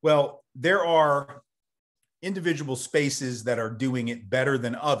 Well, there are individual spaces that are doing it better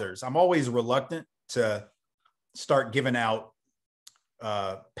than others. I'm always reluctant to start giving out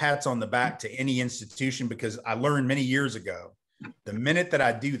pats on the back to any institution, because I learned many years ago, the minute that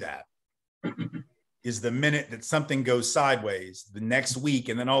I do that is the minute that something goes sideways the next week.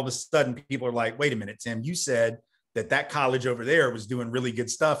 And then all of a sudden people are like, wait a minute, Tim, you said that college over there was doing really good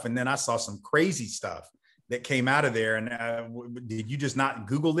stuff. And then I saw some crazy stuff that came out of there. And did you just not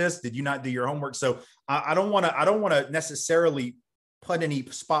Google this? Did you not do your homework? So I don't want to necessarily put any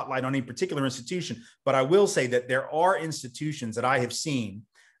spotlight on any particular institution, but I will say that there are institutions that I have seen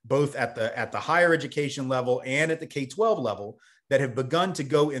both at the higher education level and at the K-12 level that have begun to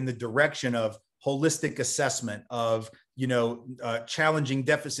go in the direction of holistic assessment, of challenging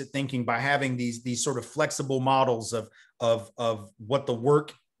deficit thinking by having these sort of flexible models of what the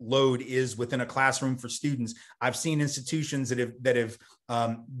work load is within a classroom for students. I've seen institutions that have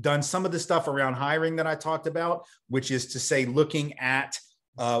done some of the stuff around hiring that I talked about, which is to say, looking at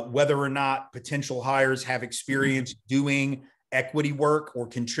whether or not potential hires have experience doing equity work or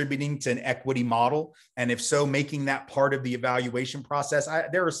contributing to an equity model. And if so, making that part of the evaluation process.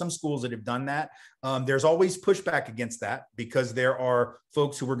 There are some schools that have done that. There's always pushback against that, because there are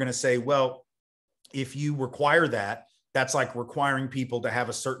folks who are going to say, well, if you require that, that's like requiring people to have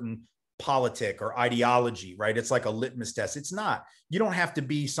a certain politic or ideology, right? It's like a litmus test. It's not. You don't have to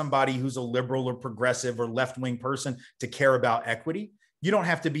be somebody who's a liberal or progressive or left-wing person to care about equity. You don't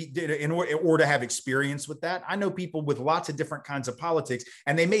have to be in order to have experience with that. I know people with lots of different kinds of politics,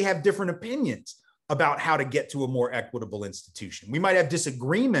 and they may have different opinions about how to get to a more equitable institution. We might have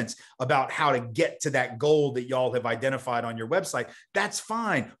disagreements about how to get to that goal that y'all have identified on your website. That's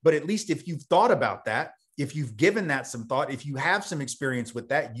fine. But at least if you've thought about that, if you've given that some thought, if you have some experience with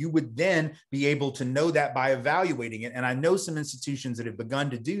that, you would then be able to know that by evaluating it. And I know some institutions that have begun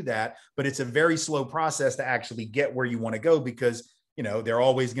to do that, but it's a very slow process to actually get where you want to go, because there are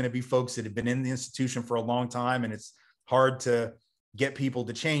always going to be folks that have been in the institution for a long time, and it's hard to get people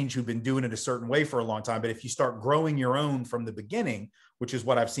to change who've been doing it a certain way for a long time. But if you start growing your own from the beginning, which is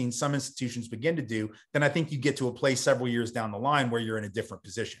what I've seen some institutions begin to do, then I think you get to a place several years down the line where you're in a different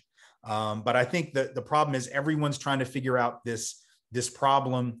position. But I think that the problem is everyone's trying to figure out this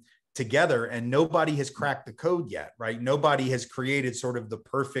problem together, and nobody has cracked the code yet, right? Nobody has created sort of the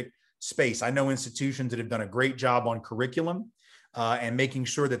perfect space. I know institutions that have done a great job on curriculum, and making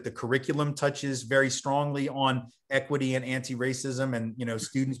sure that the curriculum touches very strongly on equity and anti-racism, and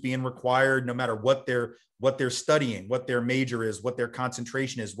students being required, no matter what they're studying, what their major is, what their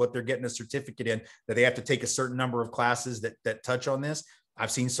concentration is, what they're getting a certificate in, that they have to take a certain number of classes that touch on this. I've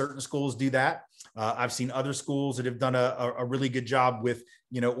seen certain schools do that. I've seen other schools that have done a really good job with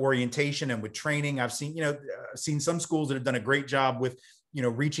orientation and with training. I've seen some schools that have done a great job with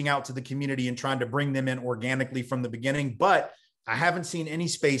reaching out to the community and trying to bring them in organically from the beginning. But I haven't seen any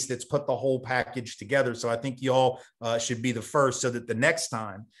space that's put the whole package together. So I think y'all should be the first, so that the next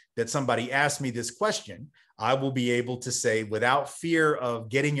time that somebody asks me this question, I will be able to say without fear of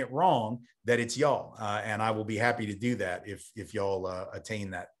getting it wrong that it's y'all. And I will be happy to do that if y'all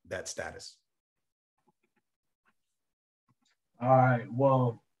attain that status. All right.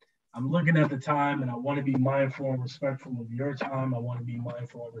 Well, I'm looking at the time, and I want to be mindful and respectful of your time. I want to be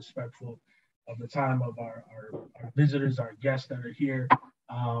mindful and respectful of the time of our visitors, our guests that are here.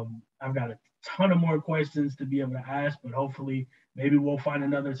 I've got a ton of more questions to be able to ask, but hopefully maybe we'll find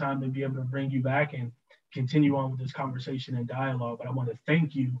another time to be able to bring you back and continue on with this conversation and dialogue. But I want to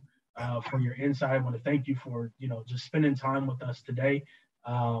thank you for your insight. I want to thank you for, just spending time with us today.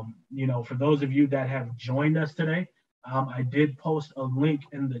 For those of you that have joined us today, I did post a link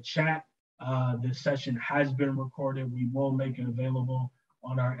in the chat. This session has been recorded. We will make it available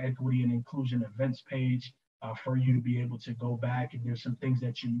on our equity and inclusion events page for you to be able to go back. If there's some things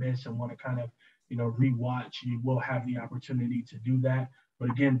that you miss and want to kind of, rewatch, you will have the opportunity to do that. But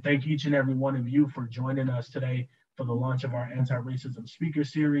again, thank each and every one of you for joining us today for the launch of our anti-racism speaker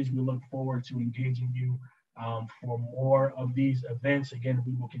series. We look forward to engaging you for more of these events. Again,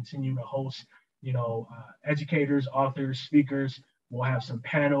 we will continue to host, educators, authors, speakers. We'll have some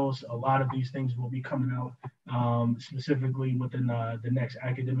panels. A lot of these things will be coming out specifically within the next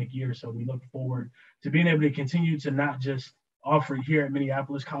academic year. So we look forward to being able to continue to not just offer it here at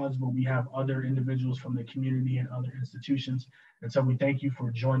Minneapolis College, but we have other individuals from the community and other institutions. And so we thank you for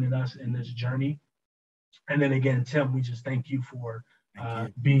joining us in this journey. And then again, Tim, we just thank you for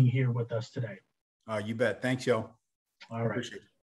being here with us today. You bet. Thanks, y'all. All right. Appreciate it.